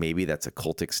 maybe that's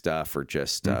occultic stuff or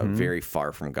just very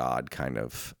far from God kind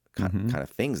of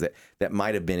things that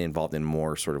might have been involved in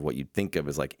more sort of what you'd think of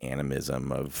as like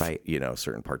animism of,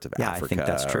 certain parts of Africa I think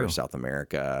that's true. Or South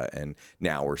America. And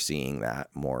now we're seeing that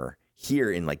more here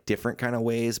in like different kind of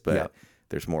ways, but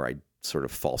there's more sort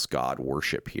of false God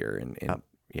worship here in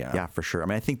Yeah. Yeah, for sure. I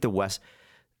mean, I think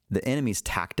the enemy's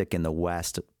tactic in the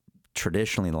West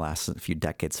traditionally in the last few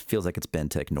decades feels like it's been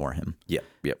to ignore him. Yep.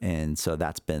 And so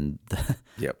that's been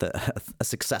a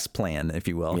success plan, if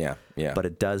you will. Yeah. But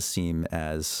it does seem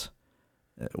as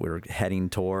we're heading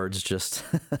towards just,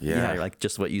 like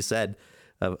just what you said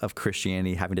of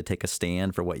Christianity having to take a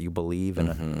stand for what you believe in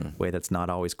a way that's not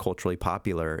always culturally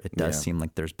popular. It does seem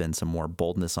like there's been some more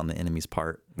boldness on the enemy's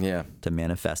part to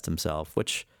manifest himself,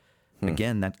 which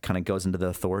again, that kind of goes into the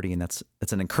authority, and that's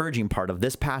an encouraging part of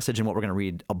this passage and what we're going to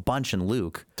read a bunch in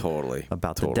Luke. Totally.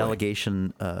 About the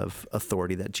delegation of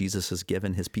authority that Jesus has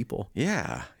given his people.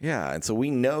 Yeah. And so we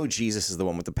know Jesus is the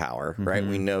one with the power, right?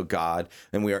 We know God,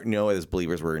 and we know as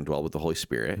believers we're indwelled with the Holy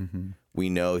Spirit. We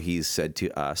know he's said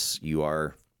to us, you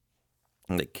are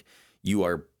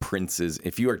princes.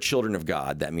 If you are children of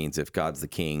God, that means if God's the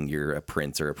king, you're a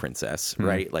prince or a princess,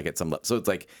 right? Like at some level. So it's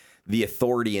like the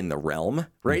authority in the realm,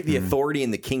 right? The authority in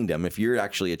the kingdom. If you're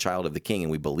actually a child of the king,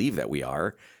 and we believe that we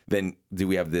are, then do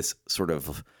we have this sort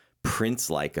of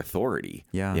prince-like authority?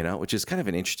 Yeah. Which is kind of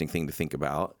an interesting thing to think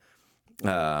about.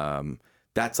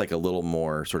 That's like a little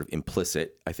more sort of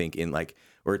implicit, I think, in like,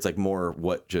 or it's like more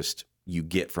what just you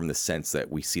get from the sense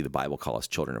that we see the Bible call us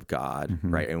children of God,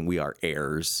 right? And we are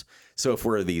heirs. So if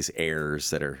we're these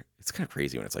heirs that are, it's kind of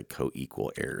crazy when it's like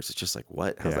co-equal heirs. It's just like,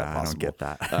 what? How's that possible? I don't get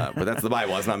that. But that's the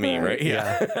Bible. It's not me, right?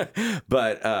 Yeah.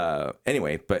 But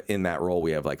anyway, but in that role,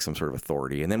 we have like some sort of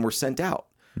authority. And then we're sent out.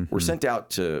 We're sent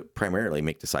out to primarily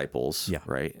make disciples,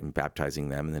 right? And baptizing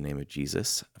them in the name of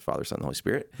Jesus, Father, Son, and the Holy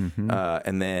Spirit.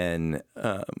 And then,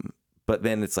 but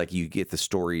then it's like you get the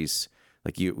stories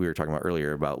like we were talking about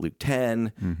earlier about Luke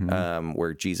 10,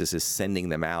 where Jesus is sending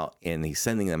them out, and he's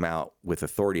sending them out with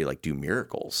authority to like do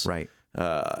miracles. Right.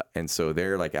 And so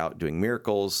they're like out doing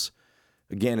miracles.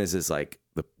 Again, is like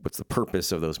what's the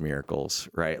purpose of those miracles,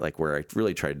 right? Like where I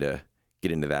really tried to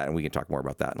get into that, and we can talk more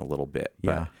about that in a little bit.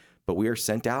 But we are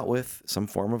sent out with some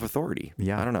form of authority.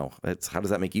 I don't know. How does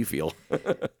that make you feel?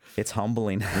 It's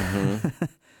humbling.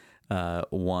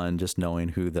 One, just knowing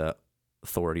who the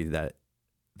authority that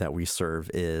we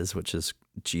serve is, which is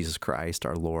Jesus Christ,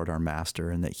 our Lord, our Master,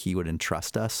 and that he would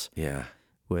entrust us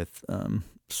with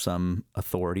some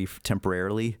authority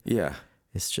temporarily.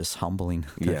 It's just humbling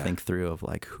to think through of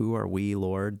like, who are we,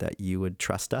 Lord, that you would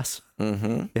trust us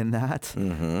in that?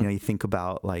 You think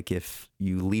about like if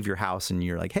you leave your house and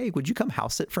you're like, hey, would you come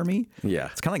house sit for me?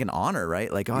 It's kind of like an honor,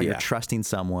 right? Like, you're trusting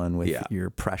someone with your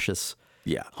precious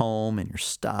home and your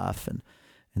stuff.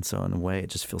 And so in a way, it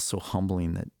just feels so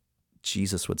humbling that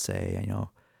Jesus would say,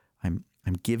 I'm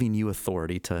giving you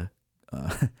authority to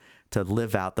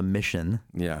live out the mission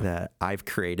that I've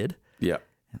created.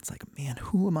 And it's like, man,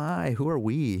 who am I? Who are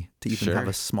we to even have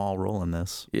a small role in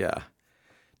this?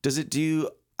 Does it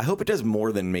I hope it does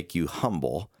more than make you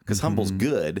humble, because humble's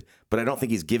good, but I don't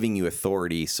think he's giving you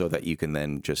authority so that you can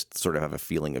then just sort of have a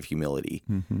feeling of humility.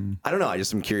 I don't know. I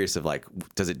just am curious of like,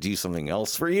 does it do something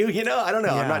else for you? I don't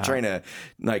know. I'm not trying to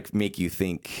like make you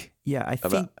think. I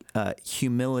think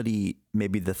humility,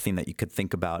 maybe the thing that you could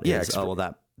think about is,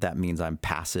 that means I'm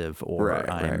passive or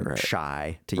I'm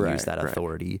shy to use that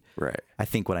authority. I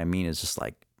think what I mean is just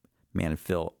like, man, I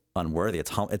feel unworthy.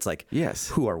 It's like,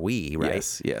 who are we,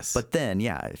 right? Yes. But then,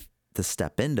 to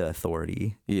step into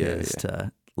authority is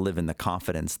to live in the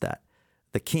confidence that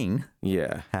the king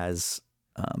has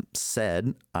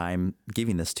said, I'm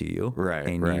giving this to you,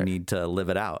 and you need to live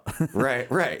it out. Right.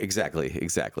 Exactly.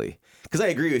 Because I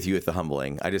agree with you with the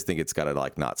humbling. I just think it's got to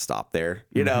like not stop there,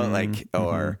 like,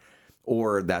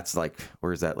 or that's like,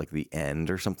 or is that like the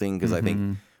end or something? Because I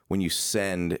think when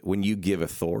you give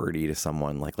authority to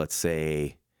someone, like let's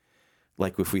say,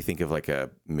 like if we think of like a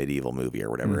medieval movie or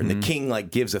whatever, and the king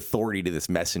like gives authority to this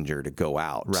messenger to go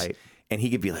out, and he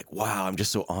could be like, wow, I'm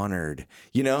just so honored,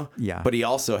 but he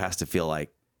also has to feel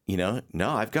like, no,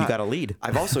 you got to lead.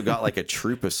 I've also got like a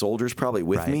troop of soldiers probably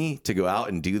with me to go out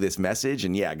and do this message,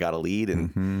 and I got to lead,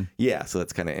 and so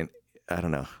that's kind of, I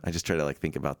don't know. I just try to like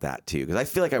think about that too, because I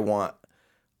feel like I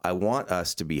want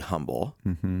us to be humble,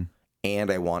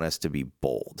 and I want us to be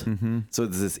bold. So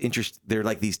there's this interest. They're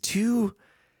like these two,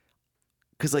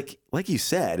 because like you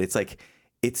said, it's like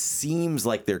it seems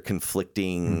like they're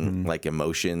conflicting like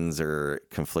emotions or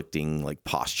conflicting like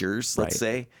postures, let's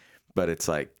say, but it's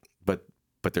like,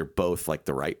 but they're both like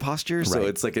the right posture. So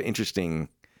it's like an interesting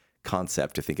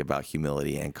concept to think about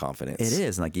humility and confidence. It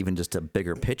is. And like even just a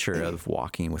bigger picture of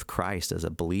walking with Christ as a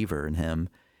believer in him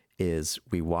is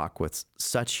we walk with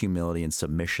such humility and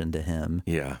submission to him.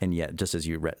 And yet, just as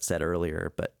you said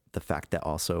earlier, but the fact that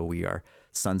also we are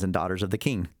sons and daughters of the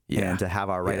king and to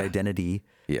have our right identity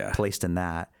placed in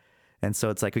that. And so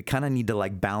it's like we kind of need to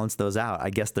like balance those out.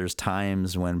 I guess there's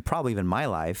times when probably even in my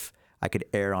life I could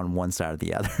err on one side or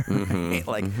the other. Right?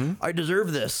 Like I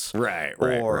deserve this, right?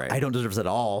 I don't deserve this at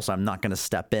all, so I'm not going to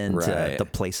step into the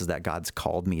places that God's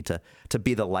called me to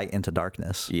be the light into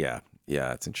darkness. Yeah,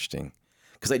 it's interesting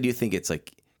because I do think it's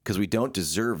like because we don't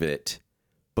deserve it,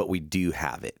 but we do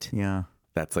have it. Yeah.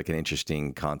 That's like an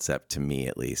interesting concept to me,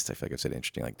 at least. I feel like I've said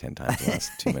interesting like 10 times in the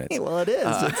last 2 minutes. Well, it is.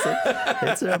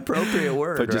 It's an appropriate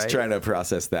word, but just trying to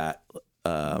process that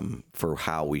for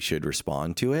how we should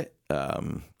respond to it.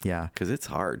 Yeah. Because it's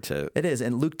hard to... It is.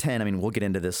 And Luke 10, I mean, we'll get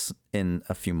into this in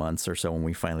a few months or so when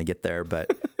we finally get there,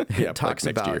 but it talks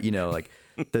about, like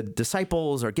the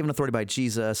disciples are given authority by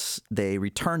Jesus. They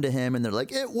return to him and they're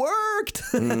like, it worked.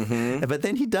 But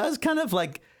then he does kind of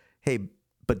like, hey,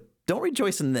 don't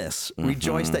rejoice in this.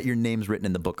 Rejoice that your name's written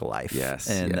in the book of life. Yes.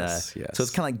 And yes. So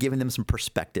it's kind of like giving them some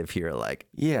perspective here. Like,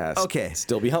 yes. Okay.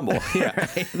 Still be humble. Yeah.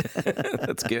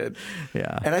 That's good.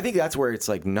 Yeah. And I think that's where it's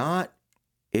like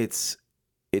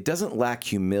it doesn't lack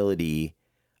humility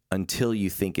until you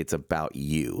think it's about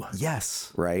you.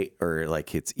 Yes. Right? Or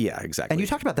like exactly. And you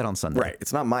talked about that on Sunday. Right.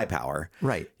 It's not my power.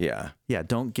 Right. Yeah. Yeah.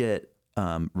 Don't get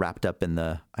wrapped up in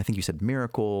I think you said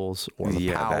miracles or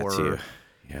the power. That too.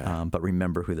 Yeah. But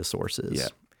remember who the source is. Yeah.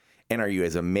 And are you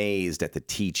as amazed at the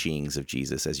teachings of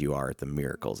Jesus as you are at the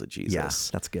miracles of Jesus? Yeah,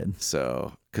 that's good.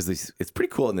 So, because it's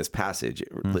pretty cool in this passage.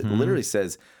 It literally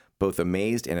says both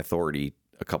amazed and authority,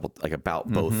 about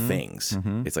both things.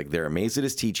 It's like they're amazed at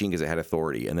his teaching because it had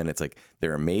authority. And then it's like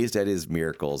they're amazed at his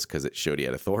miracles because it showed he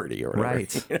had authority or whatever.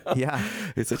 Right. Yeah.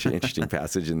 It's such an interesting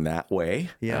passage in that way.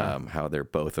 Yeah. How they're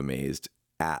both amazed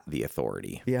at the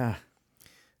authority. Yeah.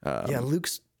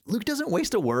 Luke doesn't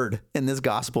waste a word in this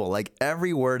gospel. Like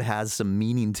every word has some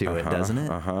meaning to it, doesn't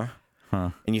it?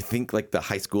 And you think like the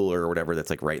high schooler or whatever that's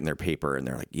like writing their paper and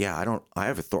they're like, I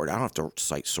have authority. I don't have to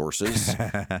cite sources.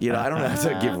 I don't have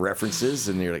to give references.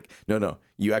 And you're like, no,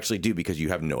 you actually do because you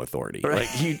have no authority. Right.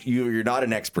 Like you're not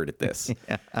an expert at this.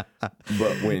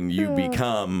 But when you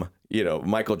become,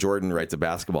 Michael Jordan writes a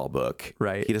basketball book.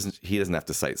 Right. He doesn't have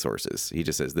to cite sources. He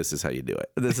just says, this is how you do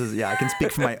it. I can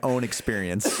speak from my own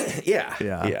experience. Yeah.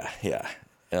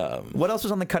 What else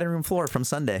was on the cutting room floor from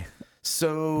Sunday?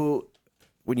 So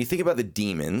when you think about the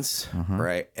demons,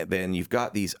 right, and then you've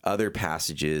got these other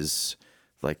passages,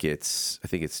 like I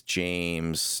think it's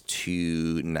James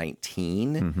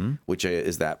 2:19, which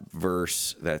is that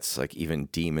verse that's like even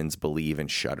demons believe and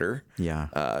shudder.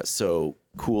 Yeah. So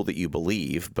cool that you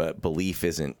believe, but belief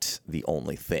isn't the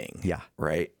only thing. Yeah.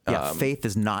 Right. Yeah. Faith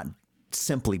is not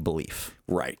simply belief.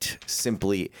 Right.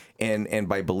 Simply, and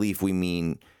by belief we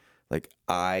mean like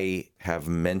I have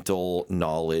mental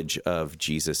knowledge of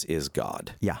Jesus is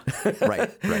God. Yeah. Right.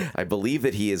 I believe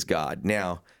that he is God.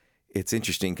 Now, it's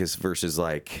interesting because verses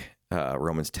like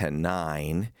Romans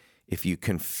 10:9, if you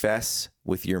confess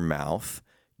with your mouth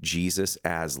Jesus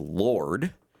as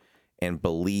Lord and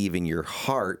believe in your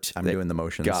heart I'm doing the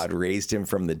motions. God raised him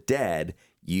from the dead,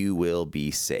 you will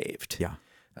be saved. Yeah.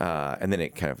 And then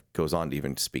it kind of goes on to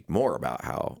even speak more about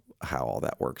how all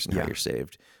that works and how you're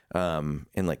saved. And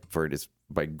like, for it is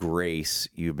by grace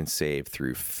you've been saved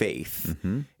through faith.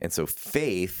 And so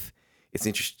faith, it's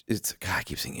interesting. God, I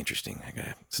keep saying interesting. I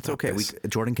gotta stop. It's okay.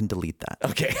 Jordan can delete that.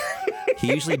 Okay.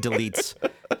 He usually deletes.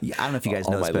 I don't know if you guys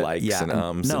know all this, my but likes and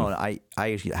ums. No, I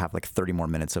usually have like 30 more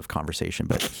minutes of conversation,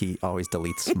 but he always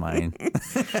deletes mine.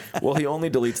 Well, he only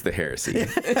deletes the heresy.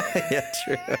 Yeah,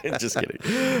 true. Just kidding.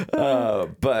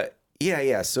 But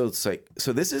yeah. So it's like,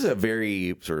 this is a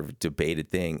very sort of debated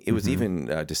thing. It was even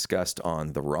discussed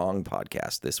on the Wrong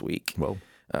podcast this week. Whoa.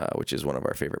 Which is one of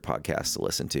our favorite podcasts to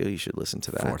listen to. You should listen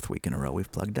to that. 4th week in a row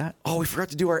we've plugged that. Oh, we forgot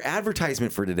to do our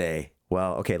advertisement for today.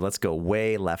 Well, okay, let's go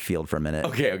way left field for a minute.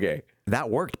 Okay. That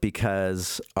worked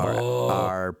because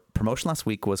our promotion last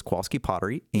week was Kowalski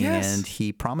Pottery, and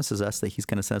he promises us that he's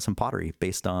going to send us some pottery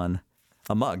based on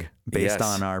a mug, based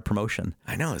on our promotion.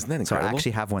 I know, isn't that incredible? So I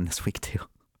actually have one this week too.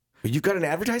 You've got an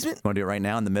advertisement? Want to do it right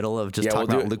now in the middle of just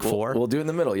talking about Luke 4? We'll do it in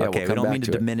the middle. Yeah, okay, we don't mean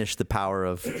to diminish the power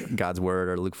of God's word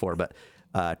or Luke 4, but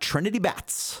Trinity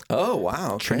Bats. Oh,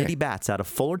 wow. Okay. Trinity Bats out of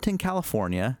Fullerton,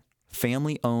 California,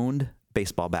 family-owned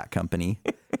baseball bat company.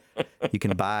 You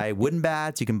can buy wooden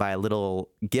bats. You can buy little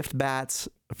gift bats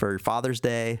for Father's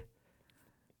Day.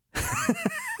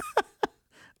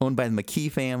 Owned by the McKee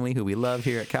family, who we love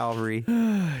here at Calvary.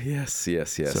 Yes.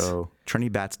 So,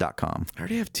 TrinityBats.com. I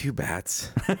already have 2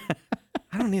 bats. I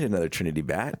don't need another Trinity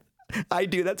bat. I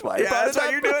do. That's why I brought that's it why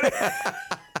up. you're doing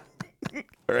it.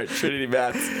 right, Trinity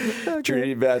Bats. Okay.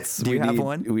 Trinity Bats. Do you have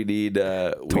one? We need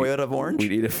Toyota of Orange. We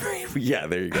need yeah.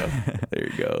 There you go. There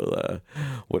you go.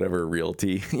 Whatever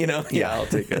realty. Yeah. I'll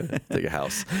take a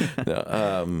house.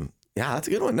 No, yeah, that's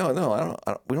a good one. No, I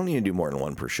don't. We don't need to do more than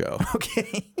one per show.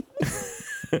 Okay.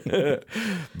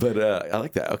 But I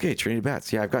like that. Okay, Trinity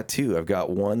Bats. Yeah, I've got two. I've got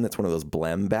one that's one of those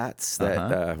Blem bats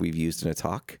that we've used in a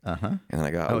talk, and then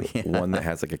I got one that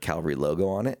has like a Calvary logo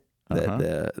on it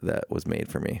that was made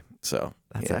for me. So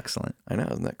that's excellent. I know,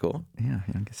 isn't that cool? Yeah,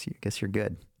 I guess you're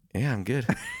good. Yeah, I'm good.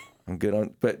 I'm good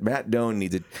on. But Matt Doan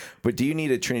needs it. But do you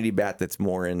need a Trinity bat that's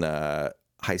more in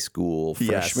high school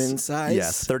freshman size?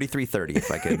 Yes, 3330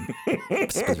 if I could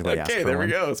specifically ask for there we one.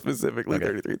 go. Specifically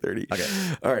 3330.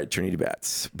 Okay. All right, Trinity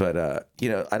Bats. but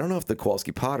I don't know if the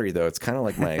Kowalski pottery though, it's kind of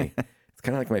like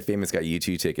my famous guy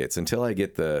U2 tickets. Until I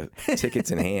get the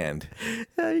tickets in hand,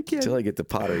 until I get the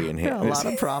pottery in hand. A lot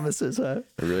of promises, huh?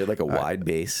 I really like a wide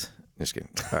base. Just kidding.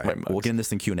 All right, we'll get into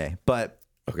this in Q&A, but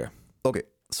okay,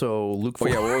 so Luke 4.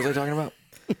 Oh yeah, what was I talking about?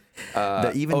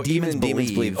 That even demons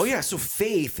believe. Oh yeah, so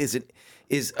faith is, and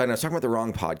I was talking about the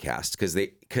wrong podcast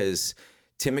because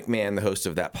Tim McMahon, the host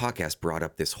of that podcast, brought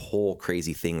up this whole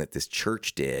crazy thing that this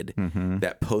church did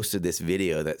that posted this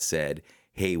video that said,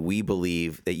 hey, we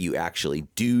believe that you actually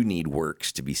do need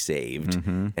works to be saved.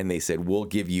 And they said, we'll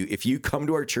give you, if you come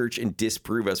to our church and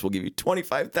disprove us, we'll give you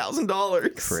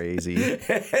 $25,000. Crazy.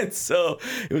 And so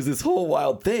it was this whole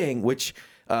wild thing, which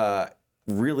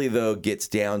really though gets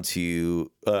down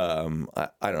to I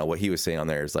don't know what he was saying on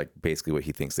there is like basically what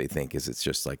he thinks they think is it's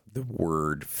just like the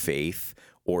word faith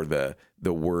or the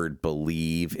word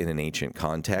believe in an ancient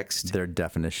context. Their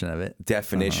definition of it.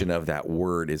 Of that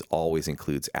word is always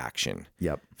includes action.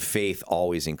 Yep. Faith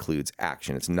always includes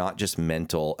action. It's not just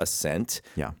mental assent.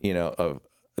 Yeah. Of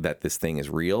that this thing is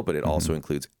real, but it also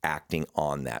includes acting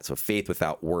on that. So faith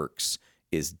without works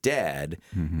is dead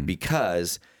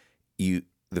because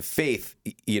the faith,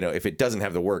 if it doesn't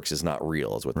have the works, is not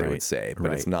real, is what they would say.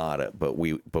 But it's not. But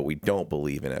we don't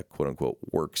believe in a quote unquote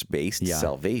works based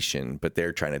salvation. But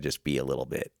they're trying to just be a little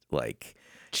bit like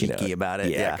cheeky about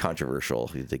it. Yeah, controversial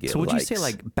to get. So would likes. You say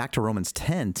like back to Romans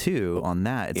 10 too on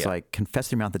that? It's like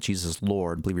confess in your mouth that Jesus is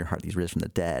Lord, believe in your heart that He's raised from the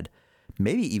dead.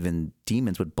 Maybe even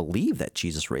demons would believe that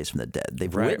Jesus raised from the dead.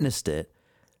 They've witnessed it.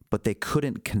 But they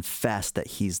couldn't confess that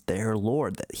He's their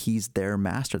Lord, that He's their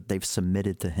master, that they've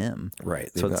submitted to Him.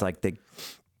 Right. So it's like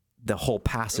the whole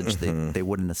passage they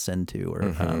wouldn't ascend to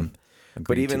or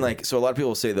but even to. Like, so a lot of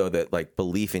people say though that like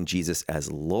belief in Jesus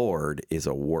as Lord is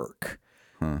a work,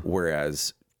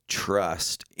 whereas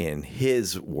trust in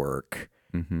His work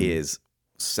is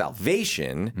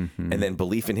salvation, and then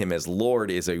belief in Him as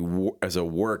Lord is a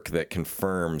work that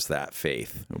confirms that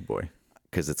faith. Oh boy.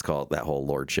 Because it's called that whole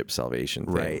lordship salvation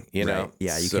thing, right? Know?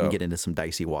 Yeah, you can get into some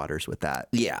dicey waters with that.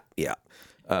 Yeah.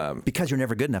 Because you're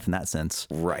never good enough in that sense.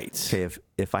 Right. Okay,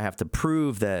 if I have to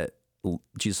prove that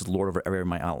Jesus is Lord over every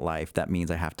my life, that means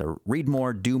I have to read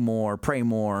more, do more, pray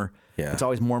more. Yeah. It's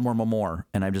always more,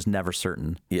 and I'm just never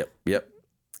certain. Yep.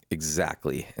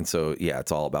 Exactly. And so,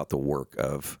 it's all about the work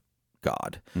of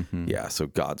God. Yeah, so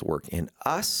God's work in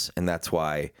us, and that's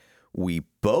why we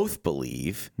both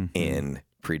believe in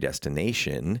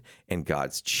predestination and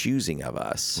God's choosing of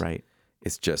us. Right.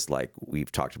 It's just like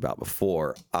we've talked about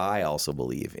before. I also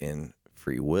believe in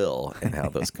free will and how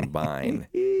those combine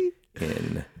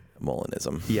in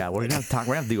Molinism. Yeah, we're gonna have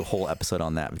to do a whole episode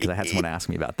on that because I had someone ask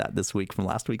me about that this week from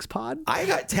last week's pod. I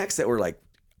got texts that were like,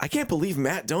 I can't believe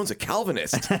Matt Doan's a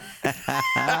Calvinist. That's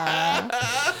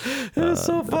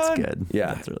so fun. That's good.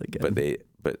 Yeah, that's really good.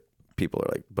 But people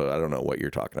are like, but I don't know what you're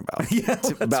talking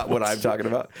about. About what I'm talking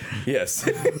about. Yes.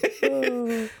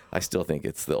 I still think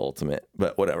it's the ultimate,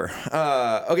 but whatever.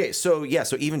 Okay, so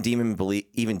even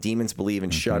demons believe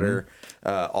and shudder,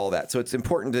 all that. So it's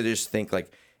important to just think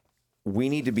like we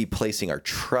need to be placing our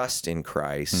trust in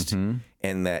Christ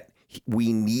and that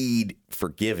we need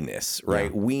forgiveness,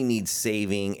 right? Yeah. We need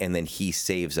saving, and then He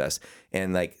saves us.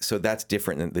 And like, so that's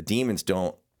different. And the demons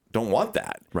don't want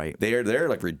that. Right. They're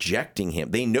like rejecting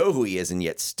Him. They know who He is and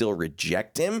yet still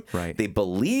reject Him. Right. They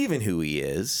believe in who He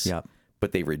is,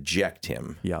 but they reject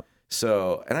Him. Yep.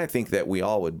 So, and I think that we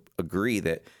all would agree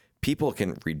that people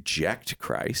can reject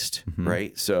Christ,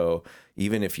 right? So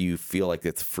even if you feel like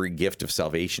the free gift of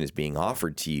salvation is being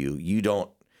offered to you,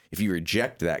 if you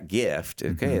reject that gift,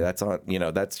 okay, that's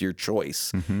that's your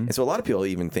choice. And so a lot of people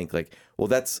even think like, well,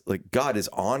 that's like God is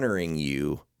honoring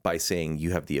you by saying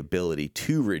you have the ability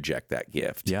to reject that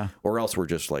gift. Yeah. Or else we're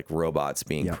just like robots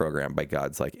being programmed by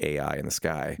God's like AI in the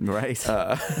sky. Right.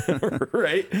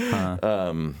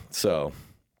 Right. So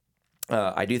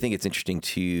I do think it's interesting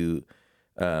to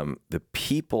the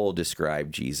people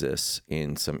describe Jesus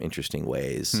in some interesting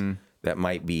ways that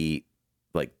might be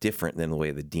like different than the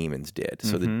way the demons did.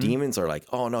 So the demons are like,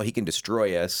 oh no, he can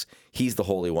destroy us. He's the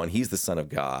Holy One. He's the Son of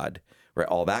God, right?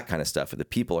 All that kind of stuff. But the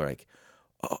people are like,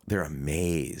 oh, they're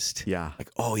amazed. Yeah.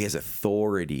 Like, oh, he has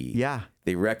authority. Yeah.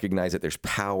 They recognize that there's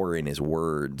power in his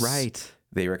words. Right.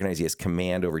 They recognize he has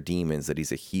command over demons, that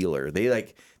he's a healer.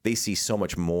 They see so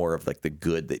much more of like the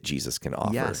good that Jesus can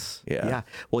offer. Yes. Yeah. Yeah.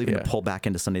 Well, even to pull back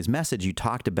into Sunday's message, you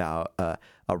talked about a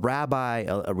rabbi,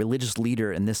 a religious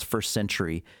leader in this first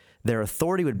century. Their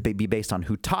authority would be based on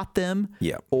who taught them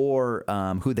or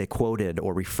who they quoted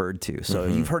or referred to. So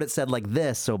you've heard it said like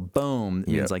this, so boom, it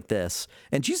means like this.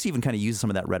 And Jesus even kind of uses some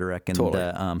of that rhetoric in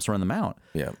the Sermon on the Mount.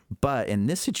 Yeah. But in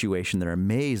this situation, they're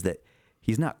amazed that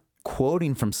he's not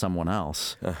quoting from someone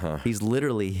else. He's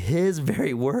literally, his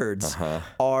very words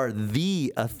are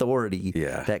the authority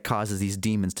that causes these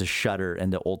demons to shudder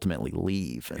and to ultimately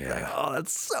leave. And like, oh,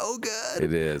 that's so good.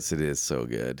 It is. It is so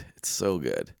good. It's so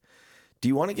good. Do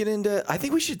you want to get into, I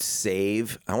think we should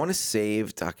I want to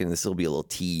save talking, this will be a little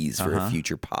tease for a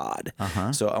future pod.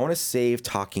 So I want to save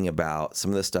talking about some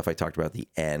of the stuff I talked about at the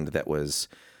end that was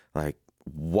like,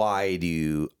 why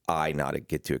do I not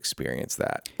get to experience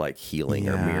that, like healing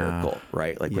or miracle,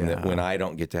 right? Like when I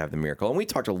don't get to have the miracle. And we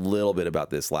talked a little bit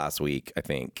about this last week, I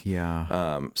think.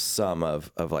 Yeah. Some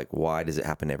of like, why does it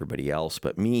happen to everybody else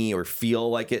but me, or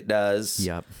feel like it does?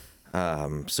 Yep.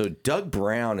 So Doug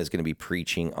Brown is going to be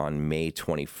preaching on May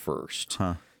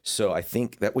 21st. So I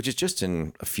think that, which is just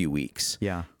in a few weeks.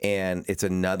 Yeah. And it's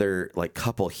another like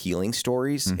couple healing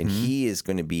stories. And he is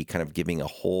going to be kind of giving a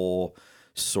whole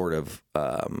sort of,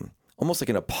 almost like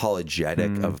an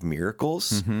apologetic of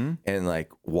miracles and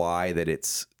like why that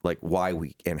it's like why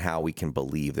we and how we can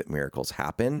believe that miracles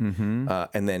happen.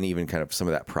 And then even kind of some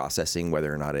of that processing,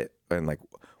 whether or not it, and like,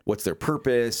 what's their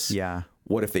purpose? Yeah.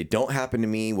 What if they don't happen to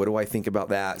me? What do I think about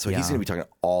that? So he's going to be talking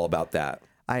all about that.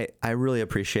 I really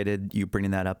appreciated you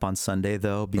bringing that up on Sunday,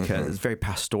 though, because it's very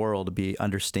pastoral to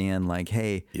understand like,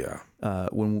 hey,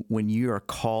 when you are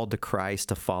called to Christ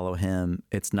to follow him,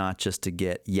 it's not just to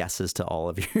get yeses to all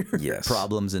of your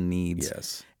problems and needs.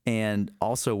 Yes. And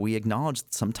also we acknowledge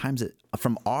that sometimes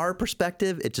from our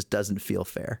perspective, it just doesn't feel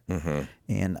fair.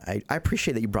 And I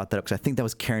appreciate that you brought that up, because I think that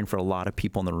was caring for a lot of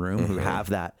people in the room who have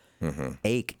that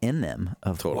ache in them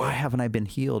of why haven't I been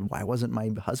healed? Why wasn't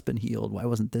my husband healed? Why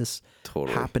wasn't this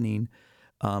happening?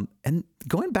 And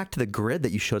going back to the grid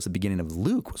that you showed us at the beginning of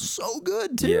Luke was so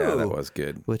good too. Yeah, that was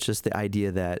good. Which is the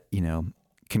idea that,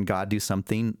 can God do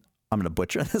something? I'm going to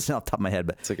butcher this off the top of my head,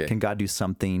 but can God do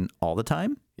something all the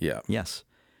time? Yeah. Yes.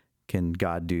 Can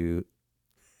God do...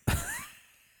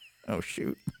 Oh,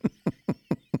 shoot.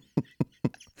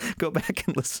 Go back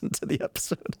and listen to the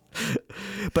episode.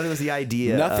 But it was the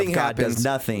idea nothing of God happens, does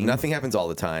nothing. Nothing happens all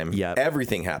the time. Yep.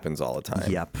 Everything happens all the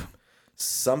time. Yep.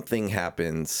 Something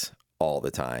happens all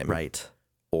the time. Right.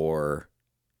 Or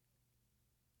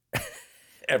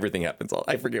everything happens all.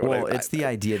 I forget what it's the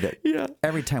idea that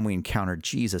every time we encounter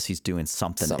Jesus, he's doing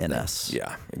something in us.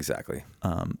 Yeah, exactly.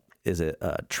 Is it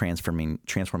a transforming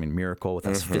miracle with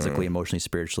us physically, emotionally,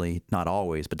 spiritually? Not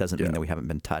always, but doesn't mean that we haven't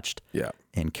been touched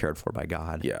and cared for by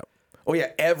God. Yeah. Oh,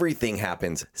 yeah. Everything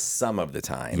happens some of the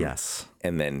time. Yes.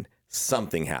 And then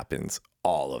something happens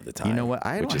all of the time. You know what?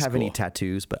 I don't have any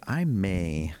tattoos, but I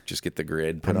may just get the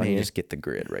grid put on you. Just get the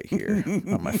grid right here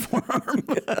on my forearm.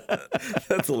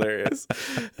 That's hilarious.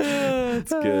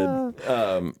 That's good.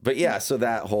 But yeah, so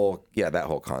that whole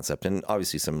concept, and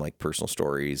obviously some like personal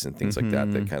stories and things like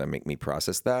that kind of make me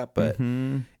process that. But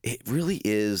it really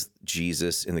is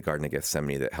Jesus in the Garden of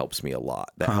Gethsemane that helps me a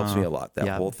lot. That helps me a lot. That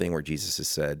whole thing where Jesus has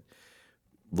said,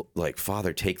 like,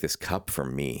 Father, take this cup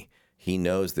from me. He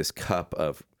knows this cup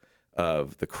of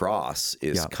the cross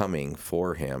is coming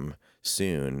for him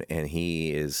soon, and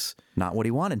he is not what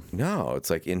he wanted. No, it's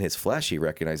like in his flesh he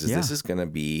recognizes this is going to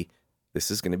be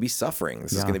suffering.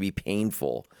 This is going to be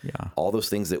painful. Yeah. All those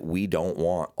things that we don't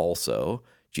want also.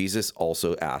 Jesus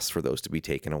also asks for those to be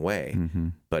taken away.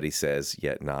 But he says,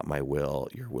 yet not my will,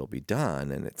 your will be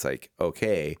done. And it's like,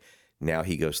 okay, now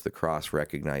he goes to the cross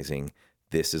recognizing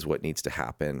this is what needs to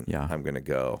happen. Yeah. I'm going to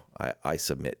go. I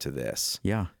submit to this.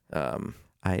 Yeah.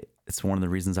 It's one of the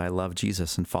reasons I love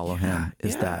Jesus and follow him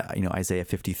is that, Isaiah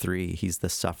 53, he's the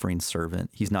suffering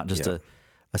servant. He's not just a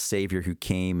savior who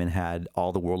came and had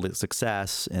all the worldly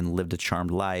success and lived a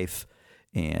charmed life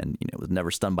and, was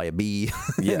never stung by a bee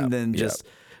and then just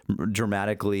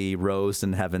dramatically rose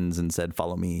in heavens and said,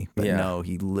 follow me. But no,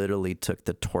 he literally took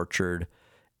the tortured,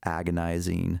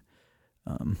 agonizing,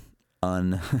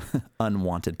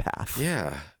 unwanted path.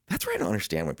 Yeah. That's where I don't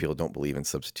understand when people don't believe in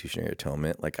substitutionary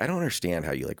atonement. Like, I don't understand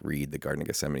how you like read the Garden of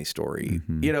Gethsemane story,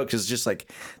 you know, because just like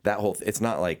that whole, it's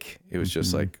not like it was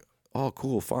just like, oh,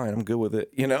 cool, fine, I'm good with it,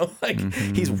 you know. Like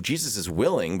Jesus is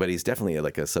willing, but he's definitely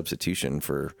like a substitution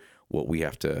for what we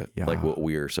have to, like what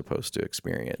we are supposed to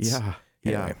experience.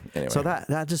 Anyway. So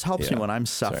that just helps me when I'm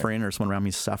suffering or someone around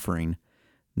me suffering,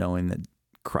 knowing that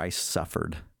Christ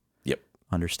suffered. Yep,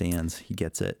 understands, he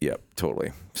gets it. Yep,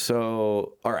 totally.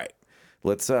 So, all right.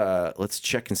 Let's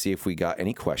check and see if we got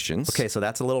any questions. Okay, so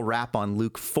that's a little wrap on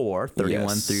Luke 4,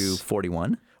 31 through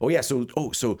 41. Oh yeah, so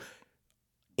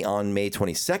on May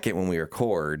 22nd when we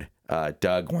record,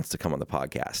 Doug wants to come on the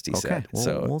podcast, he said. Well,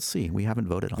 so we'll see. We haven't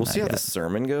voted on that We'll see how yet. the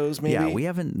sermon goes, maybe. Yeah, we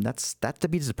haven't, that's to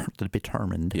be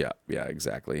determined. Yeah,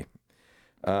 exactly.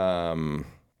 Okay,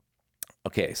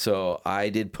 so I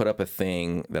did put up a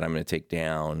thing that I'm going to take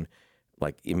down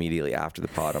like immediately after the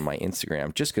pod on my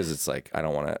Instagram, just because it's like, I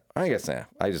don't want to, I just said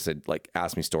like,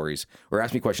 ask me stories or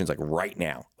ask me questions like right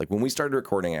now. Like when we started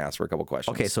recording, I asked for a couple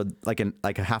questions. Okay. So like a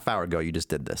half hour ago, you just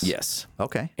did this. Yes.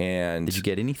 Okay. And did you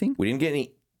get anything? We didn't get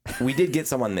any. We did get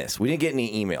some on this. We didn't get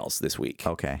any emails this week.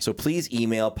 Okay. So please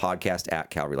email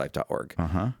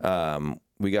podcast@calvarylife.org.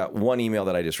 We got one email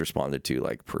that I just responded to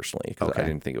like personally because I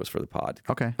didn't think it was for the pod.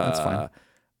 Okay. That's fine.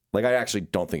 Like, I actually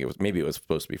don't think it was, maybe it was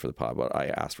supposed to be for the pod, but I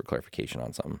asked for clarification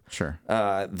on something. Sure.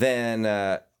 Then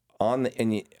on the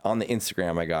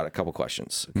Instagram, I got a couple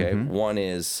questions. Okay. One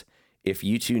is, if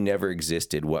you two never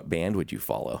existed, what band would you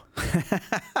follow?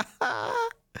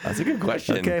 That's a good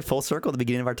question. Okay. Full circle at the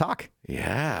beginning of our talk.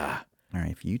 Yeah. All right.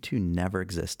 If you two never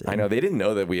existed. I know. They didn't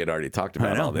know that we had already talked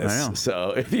about all this. I know.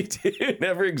 So if you two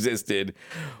never existed,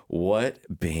 what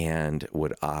band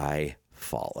would I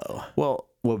follow? Well,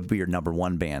 what would be your number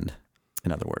one band,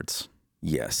 in other words?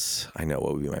 Yes, I know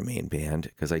what would be my main band,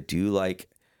 because I do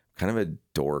like, kind of a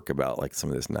dork about like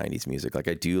some of this 90s music. Like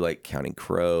I do like Counting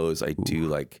Crows. I did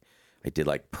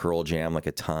like Pearl Jam like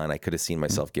a ton. I could have seen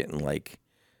myself getting like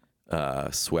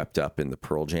swept up in the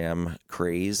Pearl Jam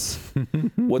craze.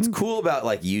 What's cool about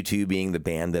like U2 being the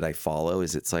band that I follow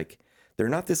is it's like, they're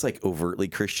not this like overtly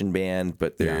Christian band,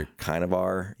 but they're kind of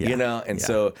are, you know? And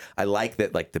so I like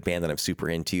that like the band that I'm super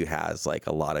into has like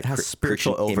a lot of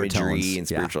spiritual imagery and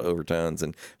spiritual overtones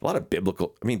and a lot of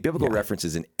biblical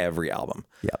references in every album.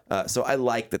 Yeah. So I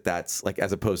like that that's like,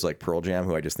 as opposed to like Pearl Jam,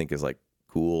 who I just think is like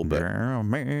cool, but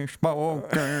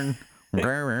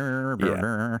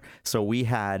So we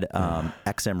had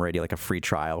XM Radio, like a free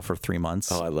trial for 3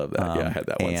 months. Oh, I love that. I had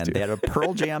that one and too. they had a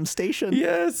Pearl Jam station.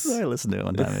 Yes. I listened to it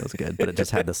one time. It was good, but it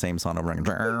just had the same song over again. You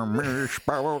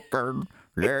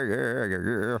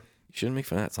shouldn't make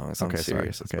fun of that song. It sounds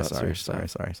serious.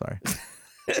 Sorry.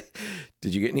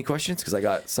 Did you get any questions? Because I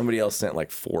got somebody else sent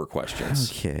like 4 questions.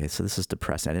 Okay, so this is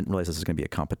depressing. I didn't realize this was going to be a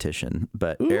competition,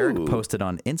 but Eric posted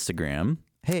on Instagram,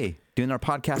 hey, doing our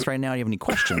podcast right now, do you have any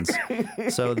questions?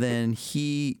 So then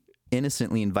he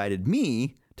innocently invited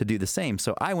me to do the same.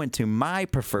 So I went to my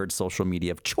preferred social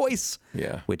media of choice,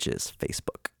 which is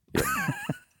Facebook. Yep.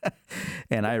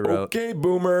 And I wrote, okay,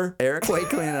 boomer. Eric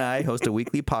Wakeling and I host a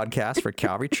weekly podcast for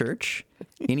Calvary Church.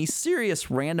 Any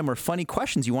serious, random, or funny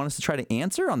questions you want us to try to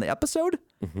answer on the episode?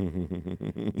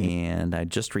 And I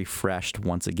just refreshed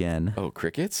once again. Oh,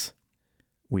 crickets?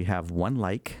 We have 1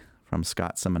 like from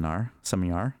Scott Seminar,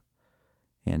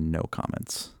 and no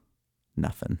comments.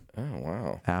 Nothing. Oh,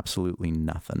 wow. Absolutely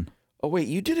nothing. Oh, wait,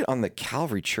 you did it on the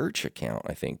Calvary Church account,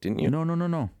 I think, didn't you?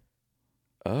 No.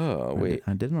 Oh, wait.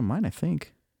 I did it on mine, I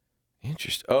think.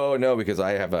 Interesting. Oh, no, because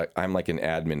I'm like an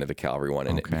admin of the Calvary one,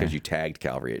 and because you tagged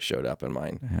Calvary, it showed up in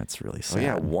mine. That's really sad. Oh,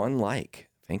 yeah, 1 like.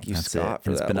 Thank you, Scott,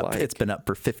 for that like. It's been up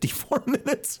for 54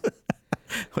 minutes,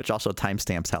 which also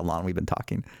timestamps how long we've been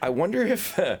talking. I wonder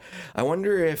if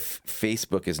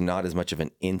Facebook is not as much of an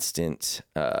instant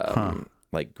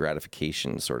like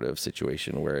gratification sort of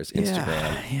situation, whereas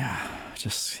Instagram.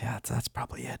 That's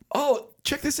probably it. Oh,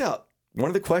 check this out. One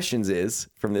of the questions is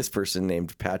from this person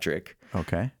named Patrick.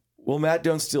 Okay. Will Matt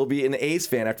Doan still be an A's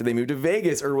fan after they move to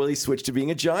Vegas, or will he switch to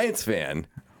being a Giants fan?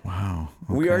 Wow.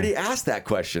 Okay. We already asked that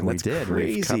question. That's we did.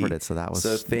 Crazy. We covered it, so that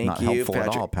was thank you, helpful at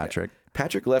all, Patrick.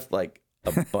 Patrick left like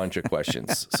a bunch of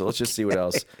questions. So let's just see what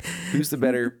else. Who's the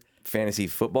better fantasy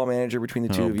football manager between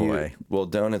the two of you? Well,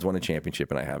 Doan has won a championship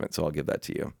and I haven't, so I'll give that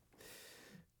to you.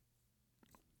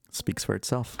 Speaks for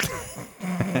itself.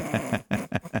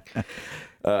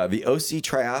 The OC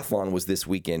Triathlon was this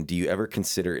weekend. Do you ever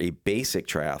consider a basic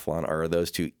triathlon, or are those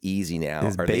too easy now?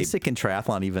 Is basic and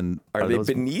triathlon even... Are they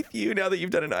beneath you now that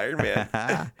you've done an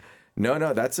Ironman?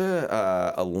 No, that's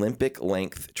a Olympic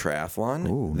length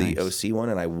triathlon, the OC one,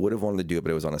 and I would have wanted to do it,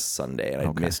 but it was on a Sunday, and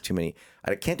I'd missed too many.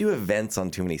 I can't do events on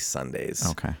too many Sundays.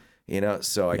 Okay.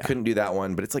 So I couldn't do that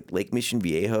one, but it's like Lake Mission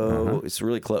Viejo. It's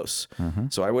really close.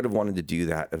 So I would have wanted to do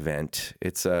that event.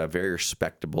 It's a very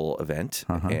respectable event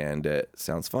and it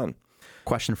sounds fun.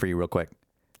 Question for you real quick.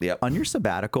 Yep. On your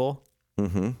sabbatical,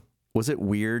 was it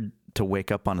weird to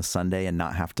wake up on a Sunday and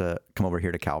not have to come over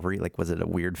here to Calvary? Like, was it a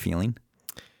weird feeling?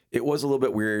 It was a little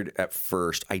bit weird at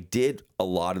first. I did a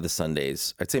lot of the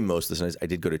Sundays. I'd say most of the Sundays I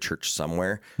did go to church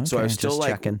somewhere. Okay, so I was still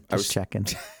checking. I was checking.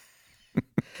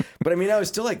 But I mean, I was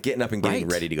still like getting up and getting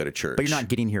ready to go to church. But you're not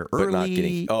getting here early. But not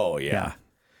getting. Oh yeah.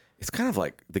 It's kind of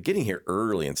like the getting here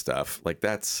early and stuff. Like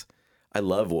I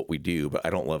love what we do, but I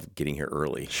don't love getting here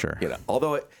early. Sure.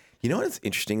 Although what's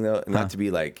interesting though, not to be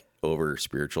like over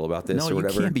spiritual about this or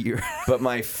whatever. You can't be but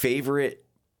my favorite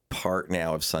part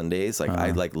now of Sundays, like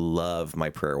I love my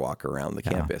prayer walk around the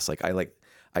campus. Like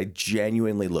I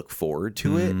genuinely look forward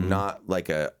to it, not like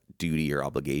a duty or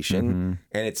obligation.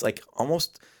 And it's like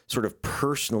almost sort of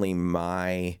personally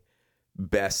my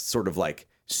best sort of like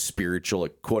spiritual,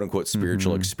 quote unquote,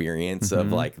 spiritual experience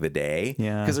of like the day.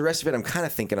 Yeah. Because the rest of it, I'm kind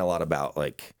of thinking a lot about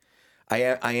like,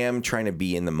 I am trying to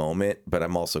be in the moment, but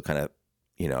I'm also kind of,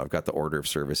 I've got the order of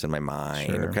service in my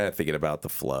mind. Sure. I'm kind of thinking about the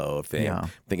flow of things,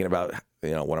 thinking about,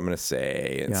 what I'm going to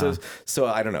say. And so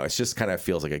I don't know. It's just kind of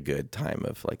feels like a good time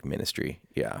of like ministry.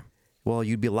 Yeah. Well,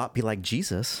 you'd be a lot like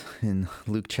Jesus in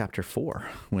Luke chapter 4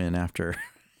 when after.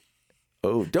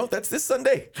 Oh, that's this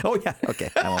Sunday. Oh yeah.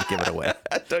 Okay. I won't give it away.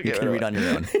 You can read on your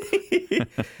own.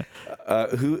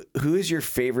 Who is your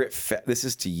favorite? This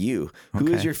is to you. Who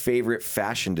is your favorite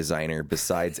fashion designer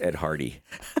besides Ed Hardy?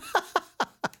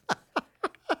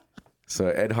 So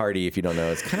Ed Hardy, if you don't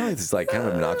know, it's kind of like this kind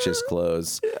of obnoxious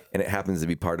clothes, and it happens to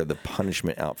be part of the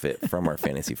punishment outfit from our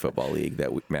fantasy football league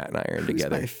that Matt and I are in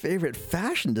together. My favorite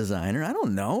fashion designer? I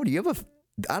don't know. Do you have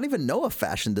I don't even know a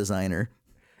fashion designer.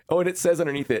 Oh, and it says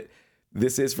underneath it,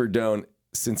 this is for Doan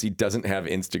since he doesn't have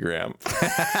Instagram.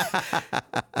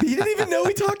 He didn't even know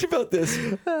we talked about this.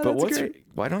 But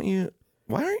why don't you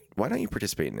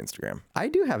participate in Instagram? I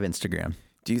do have Instagram.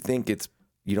 Do you think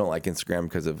you don't like Instagram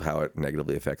because of how it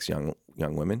negatively affects young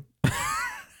women?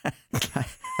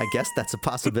 I guess that's a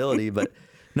possibility, but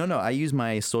no, I use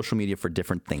my social media for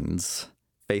different things.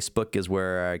 Facebook is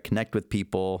where I connect with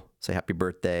people, say happy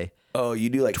birthday. Oh, you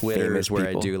do like Twitter is where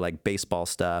people. I do like baseball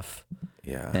stuff.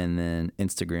 Yeah. And then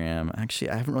Instagram. Actually,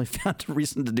 I haven't really found a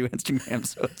reason to do Instagram,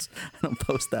 so I don't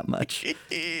post that much.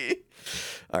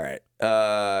 All right.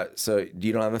 So do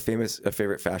you don't have a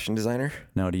favorite fashion designer?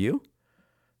 No, do you?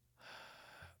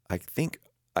 I think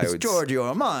it's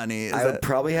Giorgio Armani. I would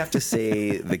probably have to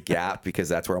say The Gap because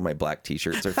that's where all my black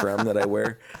T-shirts are from that I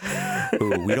wear.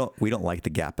 Ooh, we don't like The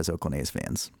Gap as Oakland A's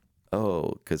fans.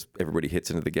 Oh, because everybody hits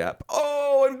into The Gap.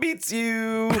 Oh, and beats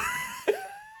you.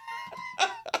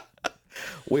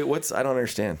 Wait, I don't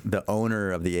understand. The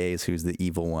owner of the A's, who's the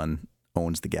evil one,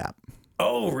 owns The Gap.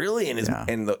 Oh, really? And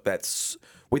that's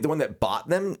the one that bought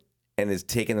them and is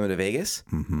taking them to Vegas?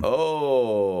 Mm-hmm.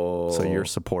 Oh. So you're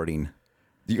supporting.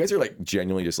 You guys are like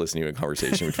genuinely just listening to a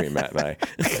conversation between Matt and I.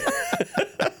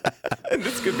 And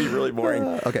this could be really boring.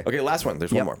 Okay, last one.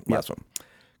 There's one more. Last one.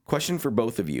 Question for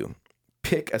both of you.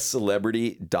 Pick a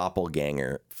celebrity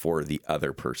doppelganger for the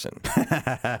other person.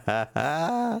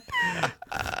 Oh,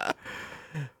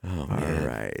 all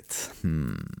right.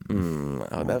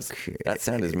 Oh, that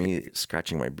sound is me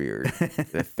scratching my beard.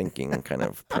 The thinking kind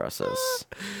of process.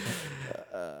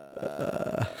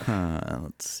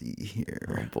 Let's see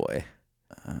here. Oh boy.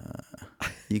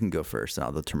 You can go first, and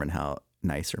I'll determine how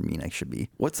nice or mean I should be.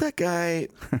 What's that guy?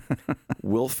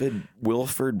 Wilford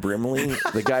Brimley,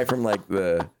 the guy from like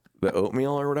the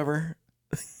oatmeal or whatever.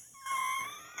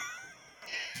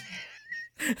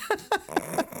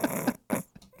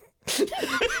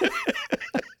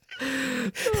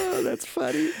 Oh, that's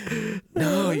funny.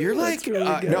 No, you're like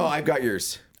really no. I've got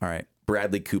yours. All right,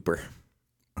 Bradley Cooper.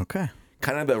 Okay,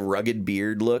 kind of the rugged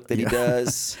beard look that he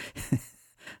does.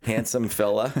 Handsome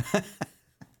fella.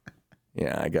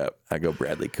 Yeah, I go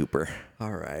Bradley Cooper.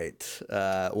 All right.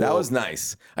 That was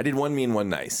nice. I did one mean, one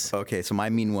nice. Okay, so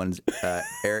my mean one's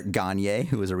Eric Gagne,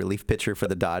 who was a relief pitcher for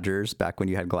the Dodgers back when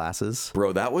you had glasses.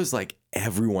 Bro, that was like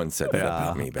everyone said that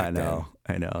about me back then.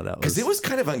 I know. That was because it was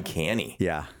kind of uncanny.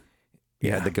 Yeah. You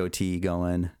had the goatee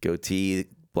going. Goatee,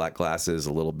 black glasses,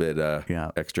 a little bit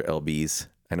extra LBs.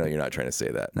 I know you're not trying to say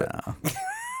that. But.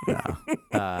 No.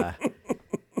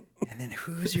 And then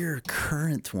who's your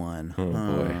current one? Oh,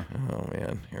 boy. Oh,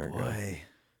 man. Here we go.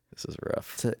 This is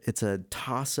rough. It's a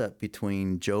toss-up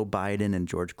between Joe Biden and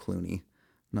George Clooney.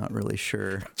 Not really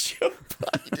sure. Joe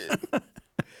Biden.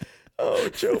 Oh,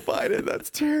 Joe Biden. That's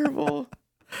terrible.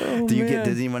 Oh,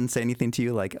 does anyone say anything to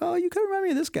you like, oh, you could remind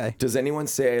me of this guy? Does anyone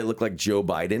say I look like Joe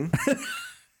Biden?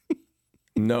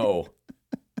 No.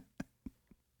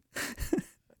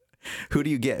 Who do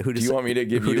you get? Do you want me to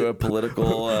give you a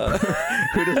political?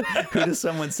 Who does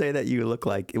someone say that you look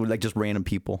like? It would like just random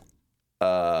people.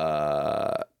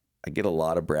 I get a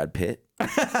lot of Brad Pitt.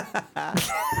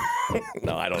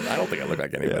 No, I don't think I look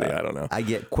like anybody. I don't know. I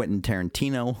get Quentin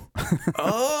Tarantino.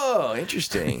 Oh,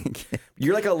 interesting.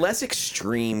 You're like a less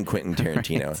extreme Quentin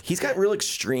Tarantino. Right. He's got real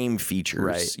extreme features.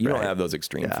 Right. You don't have those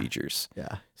extreme features.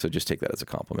 Yeah. So just take that as a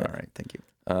compliment. All right. Thank you.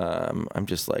 I'm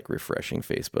just like refreshing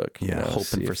Facebook. Yeah.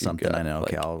 Hoping for something. I know.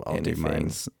 Okay. I'll do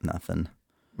mine's nothing.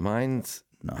 Mine's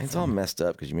all messed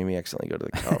up because you made me accidentally go to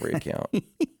the Calvary account.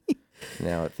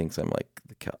 Now it thinks I'm like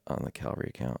on the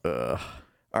Calvary account.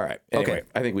 All right. Anyway, okay.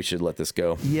 I think we should let this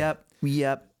go. Yep.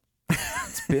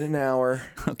 It's been an hour.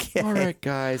 Okay. All right,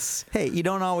 guys. Hey, you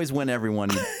don't always win everyone.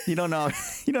 You don't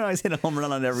always hit a home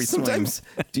run on every swing.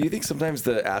 Do you think sometimes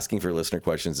the asking for listener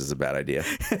questions is a bad idea?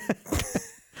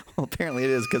 Well, apparently it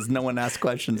is because no one asked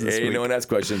questions this week. No one asked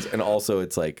questions. And also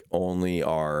it's like only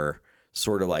our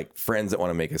sort of like friends that want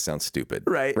to make us sound stupid.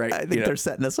 Right. I think they're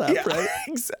setting us up, right?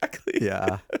 Exactly.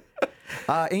 Yeah.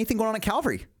 Anything going on at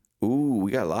Calvary? Ooh,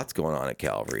 we got lots going on at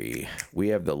Calvary. We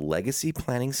have the Legacy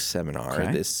Planning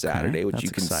Seminar this Saturday, which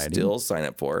you can still sign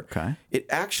up for. Okay. It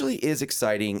actually is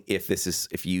exciting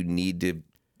if you need to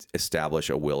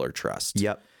establish a will or trust.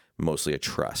 Yep. Mostly a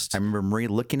trust. I remember Marie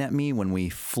looking at me when we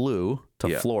flew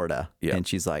to Florida, and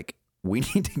she's like, we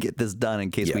need to get this done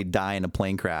in case we die in a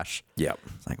plane crash. Yep.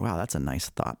 It's like, wow, that's a nice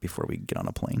thought before we get on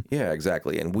a plane. Yeah,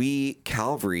 exactly. And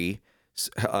Calvary,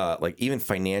 like even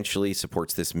financially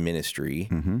supports this ministry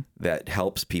that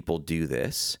helps people do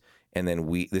this. And then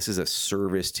this is a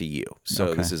service to you.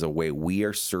 So this is a way we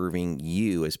are serving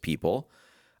you as people.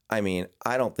 I mean,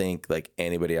 I don't think like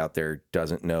anybody out there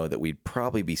doesn't know that we'd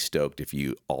probably be stoked if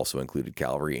you also included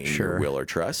Calvary in your will or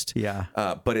trust. Yeah.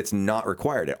 But it's not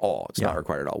required at all. It's not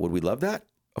required at all. Would we love that?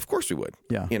 Of course we would.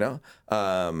 Yeah. You know?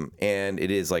 And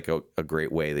it is like a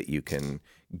great way that you can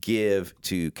give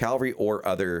to Calvary or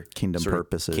other kingdom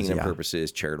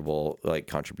purposes, charitable like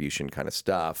contribution kind of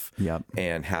stuff. Yep.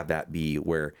 And have that be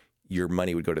where your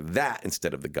money would go to that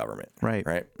instead of the government. Right.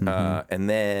 Right. And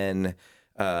then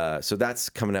so that's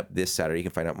coming up this Saturday. You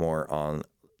can find out more on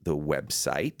the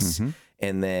website.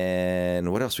 And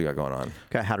then what else we got going on?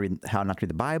 Got how not to read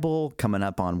the Bible coming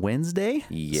up on Wednesday.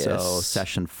 Yes. So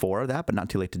session 4 of that, but not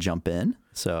too late to jump in.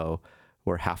 So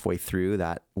we're halfway through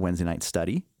that Wednesday night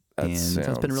study. It's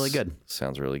been really good.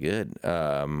 Sounds really good. What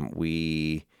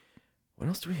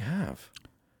else do we have?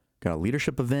 Got a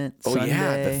leadership event Sunday.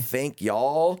 Yeah, the thank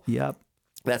y'all. Yep.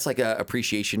 That's like an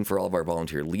appreciation for all of our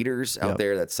volunteer leaders out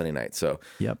there. That's Sunday night. So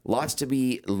lots to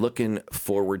be looking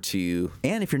forward to.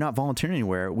 And if you're not volunteering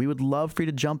anywhere, we would love for you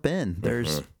to jump in.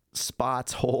 There's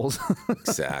spots, holes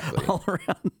exactly all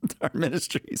around our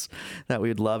ministries that we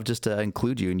would love just to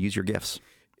include you and use your gifts.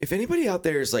 If anybody out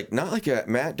there is like, not like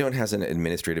Matt Doan has an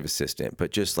administrative assistant, but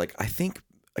just like, I think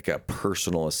like a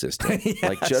personal assistant,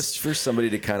 like just for somebody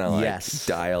to kind of like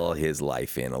dial his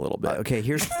life in a little bit. Okay,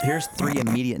 here's 3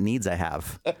 immediate needs I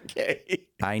have. Okay.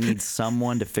 I need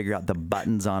someone to figure out the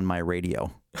buttons on my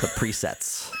radio, the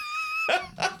presets.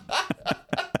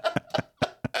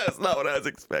 That's not what I was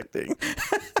expecting.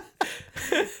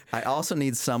 I also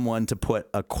need someone to put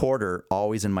a quarter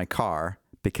always in my car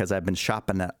because I've been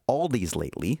shopping at Aldi's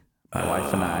lately. My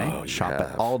wife and I shop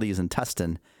at Aldi's in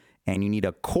Tustin, and you need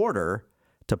a quarter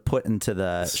to put into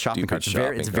the shopping cart.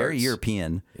 It's very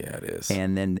European. Yeah, it is.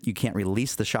 And then you can't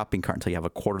release the shopping cart until you have a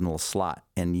quarter in the little slot.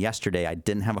 And yesterday I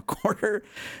didn't have a quarter,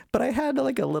 but I had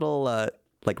like a little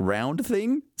like round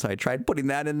thing. So I tried putting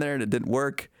that in there and it didn't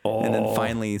work. And then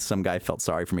finally some guy felt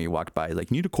sorry for me. He walked by. He's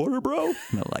like, "You need a quarter, bro?" And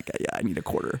I'm like, "Yeah, I need a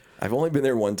quarter." I've only been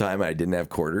there one time and I didn't have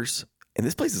quarters. And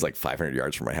this place is like 500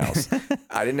 yards from my house.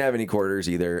 I didn't have any quarters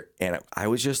either. And I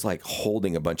was just like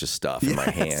holding a bunch of stuff in my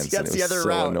hands. That's and it was the other so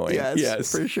route. Annoying. Yes,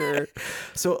 for sure.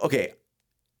 So, okay.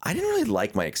 I didn't really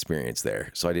like my experience there,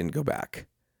 so I didn't go back.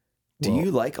 Do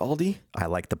you like Aldi? I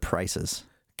like the prices.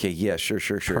 Okay, yeah, sure.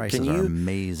 Prices are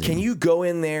amazing. Can you go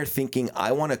in there thinking,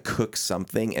 I want to cook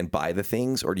something and buy the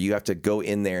things? Or do you have to go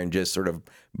in there and just sort of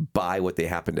buy what they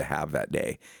happen to have that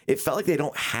day? It felt like they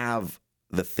don't have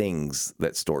the things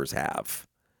that stores have.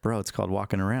 Bro, it's called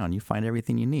walking around. You find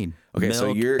everything you need. Okay,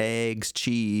 milk, so eggs,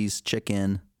 cheese,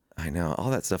 chicken. I know. All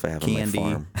that stuff I have candy. On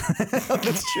my farm.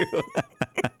 That's true.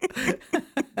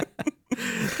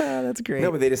 That's great.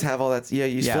 No, but they just have all that. Yeah,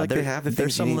 you just feel like they have the things.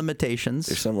 There's some limitations.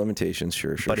 There's some limitations,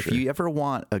 sure. But if you ever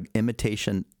want an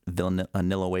imitation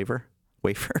vanilla wafer,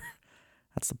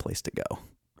 that's the place to go.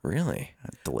 Really?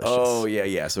 Delicious. Oh,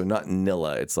 yeah. So not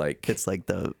Nilla. It's like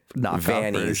the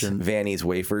knockoff version. Vanny's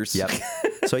wafers. Yep.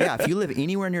 So yeah, if you live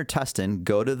anywhere near Tustin,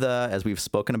 go to as we've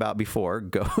spoken about before,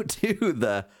 go to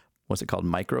the, what's it called?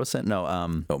 Micro Center?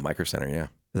 No. Micro Center. Yeah.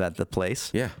 Is that the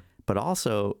place? Yeah. But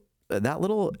also that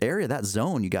little area, that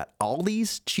zone, you got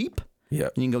Aldi's cheap. Yeah.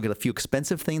 You can go get a few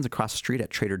expensive things across the street at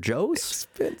Trader Joe's.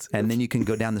 Expensive. And then you can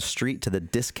go down the street to the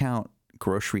discount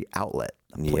grocery outlet.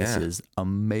 The place is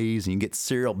amazing. You can get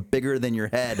cereal bigger than your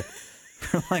head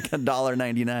for like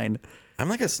 $1.99. I'm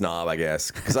like a snob, I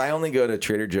guess, because I only go to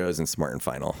Trader Joe's and Smart and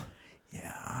Final.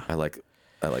 Yeah. I like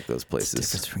those places.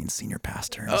 It's the difference between senior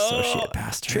pastor and associate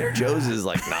pastor. Trader Joe's is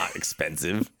like not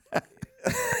expensive.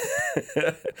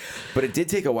 But it did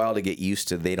take a while to get used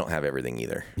to. They don't have everything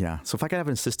either. Yeah. So if I could have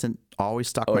an assistant, always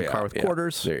stock my car with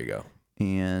quarters. There you go.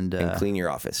 And clean your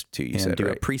office too. You said do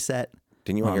right? a preset.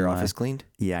 Didn't you want your office cleaned?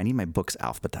 Yeah, I need my books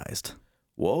alphabetized.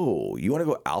 Whoa, you want to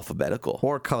go alphabetical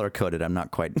or color coded? I'm not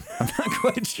quite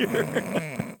sure.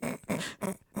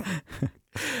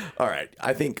 All right,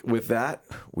 I think with that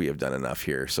we have done enough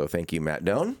here. So thank you, Matt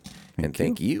Doan, and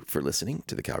thank you for listening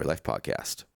to the Calvary Life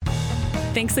Podcast.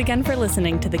 Thanks again for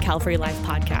listening to the Calvary Life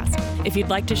Podcast. If you'd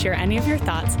like to share any of your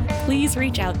thoughts, please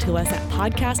reach out to us at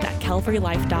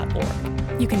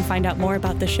podcast@calvarylife.org. You can find out more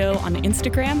about the show on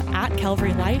Instagram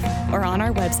 @Calvary Life or on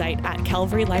our website at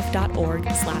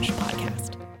calvarylife.org/podcast.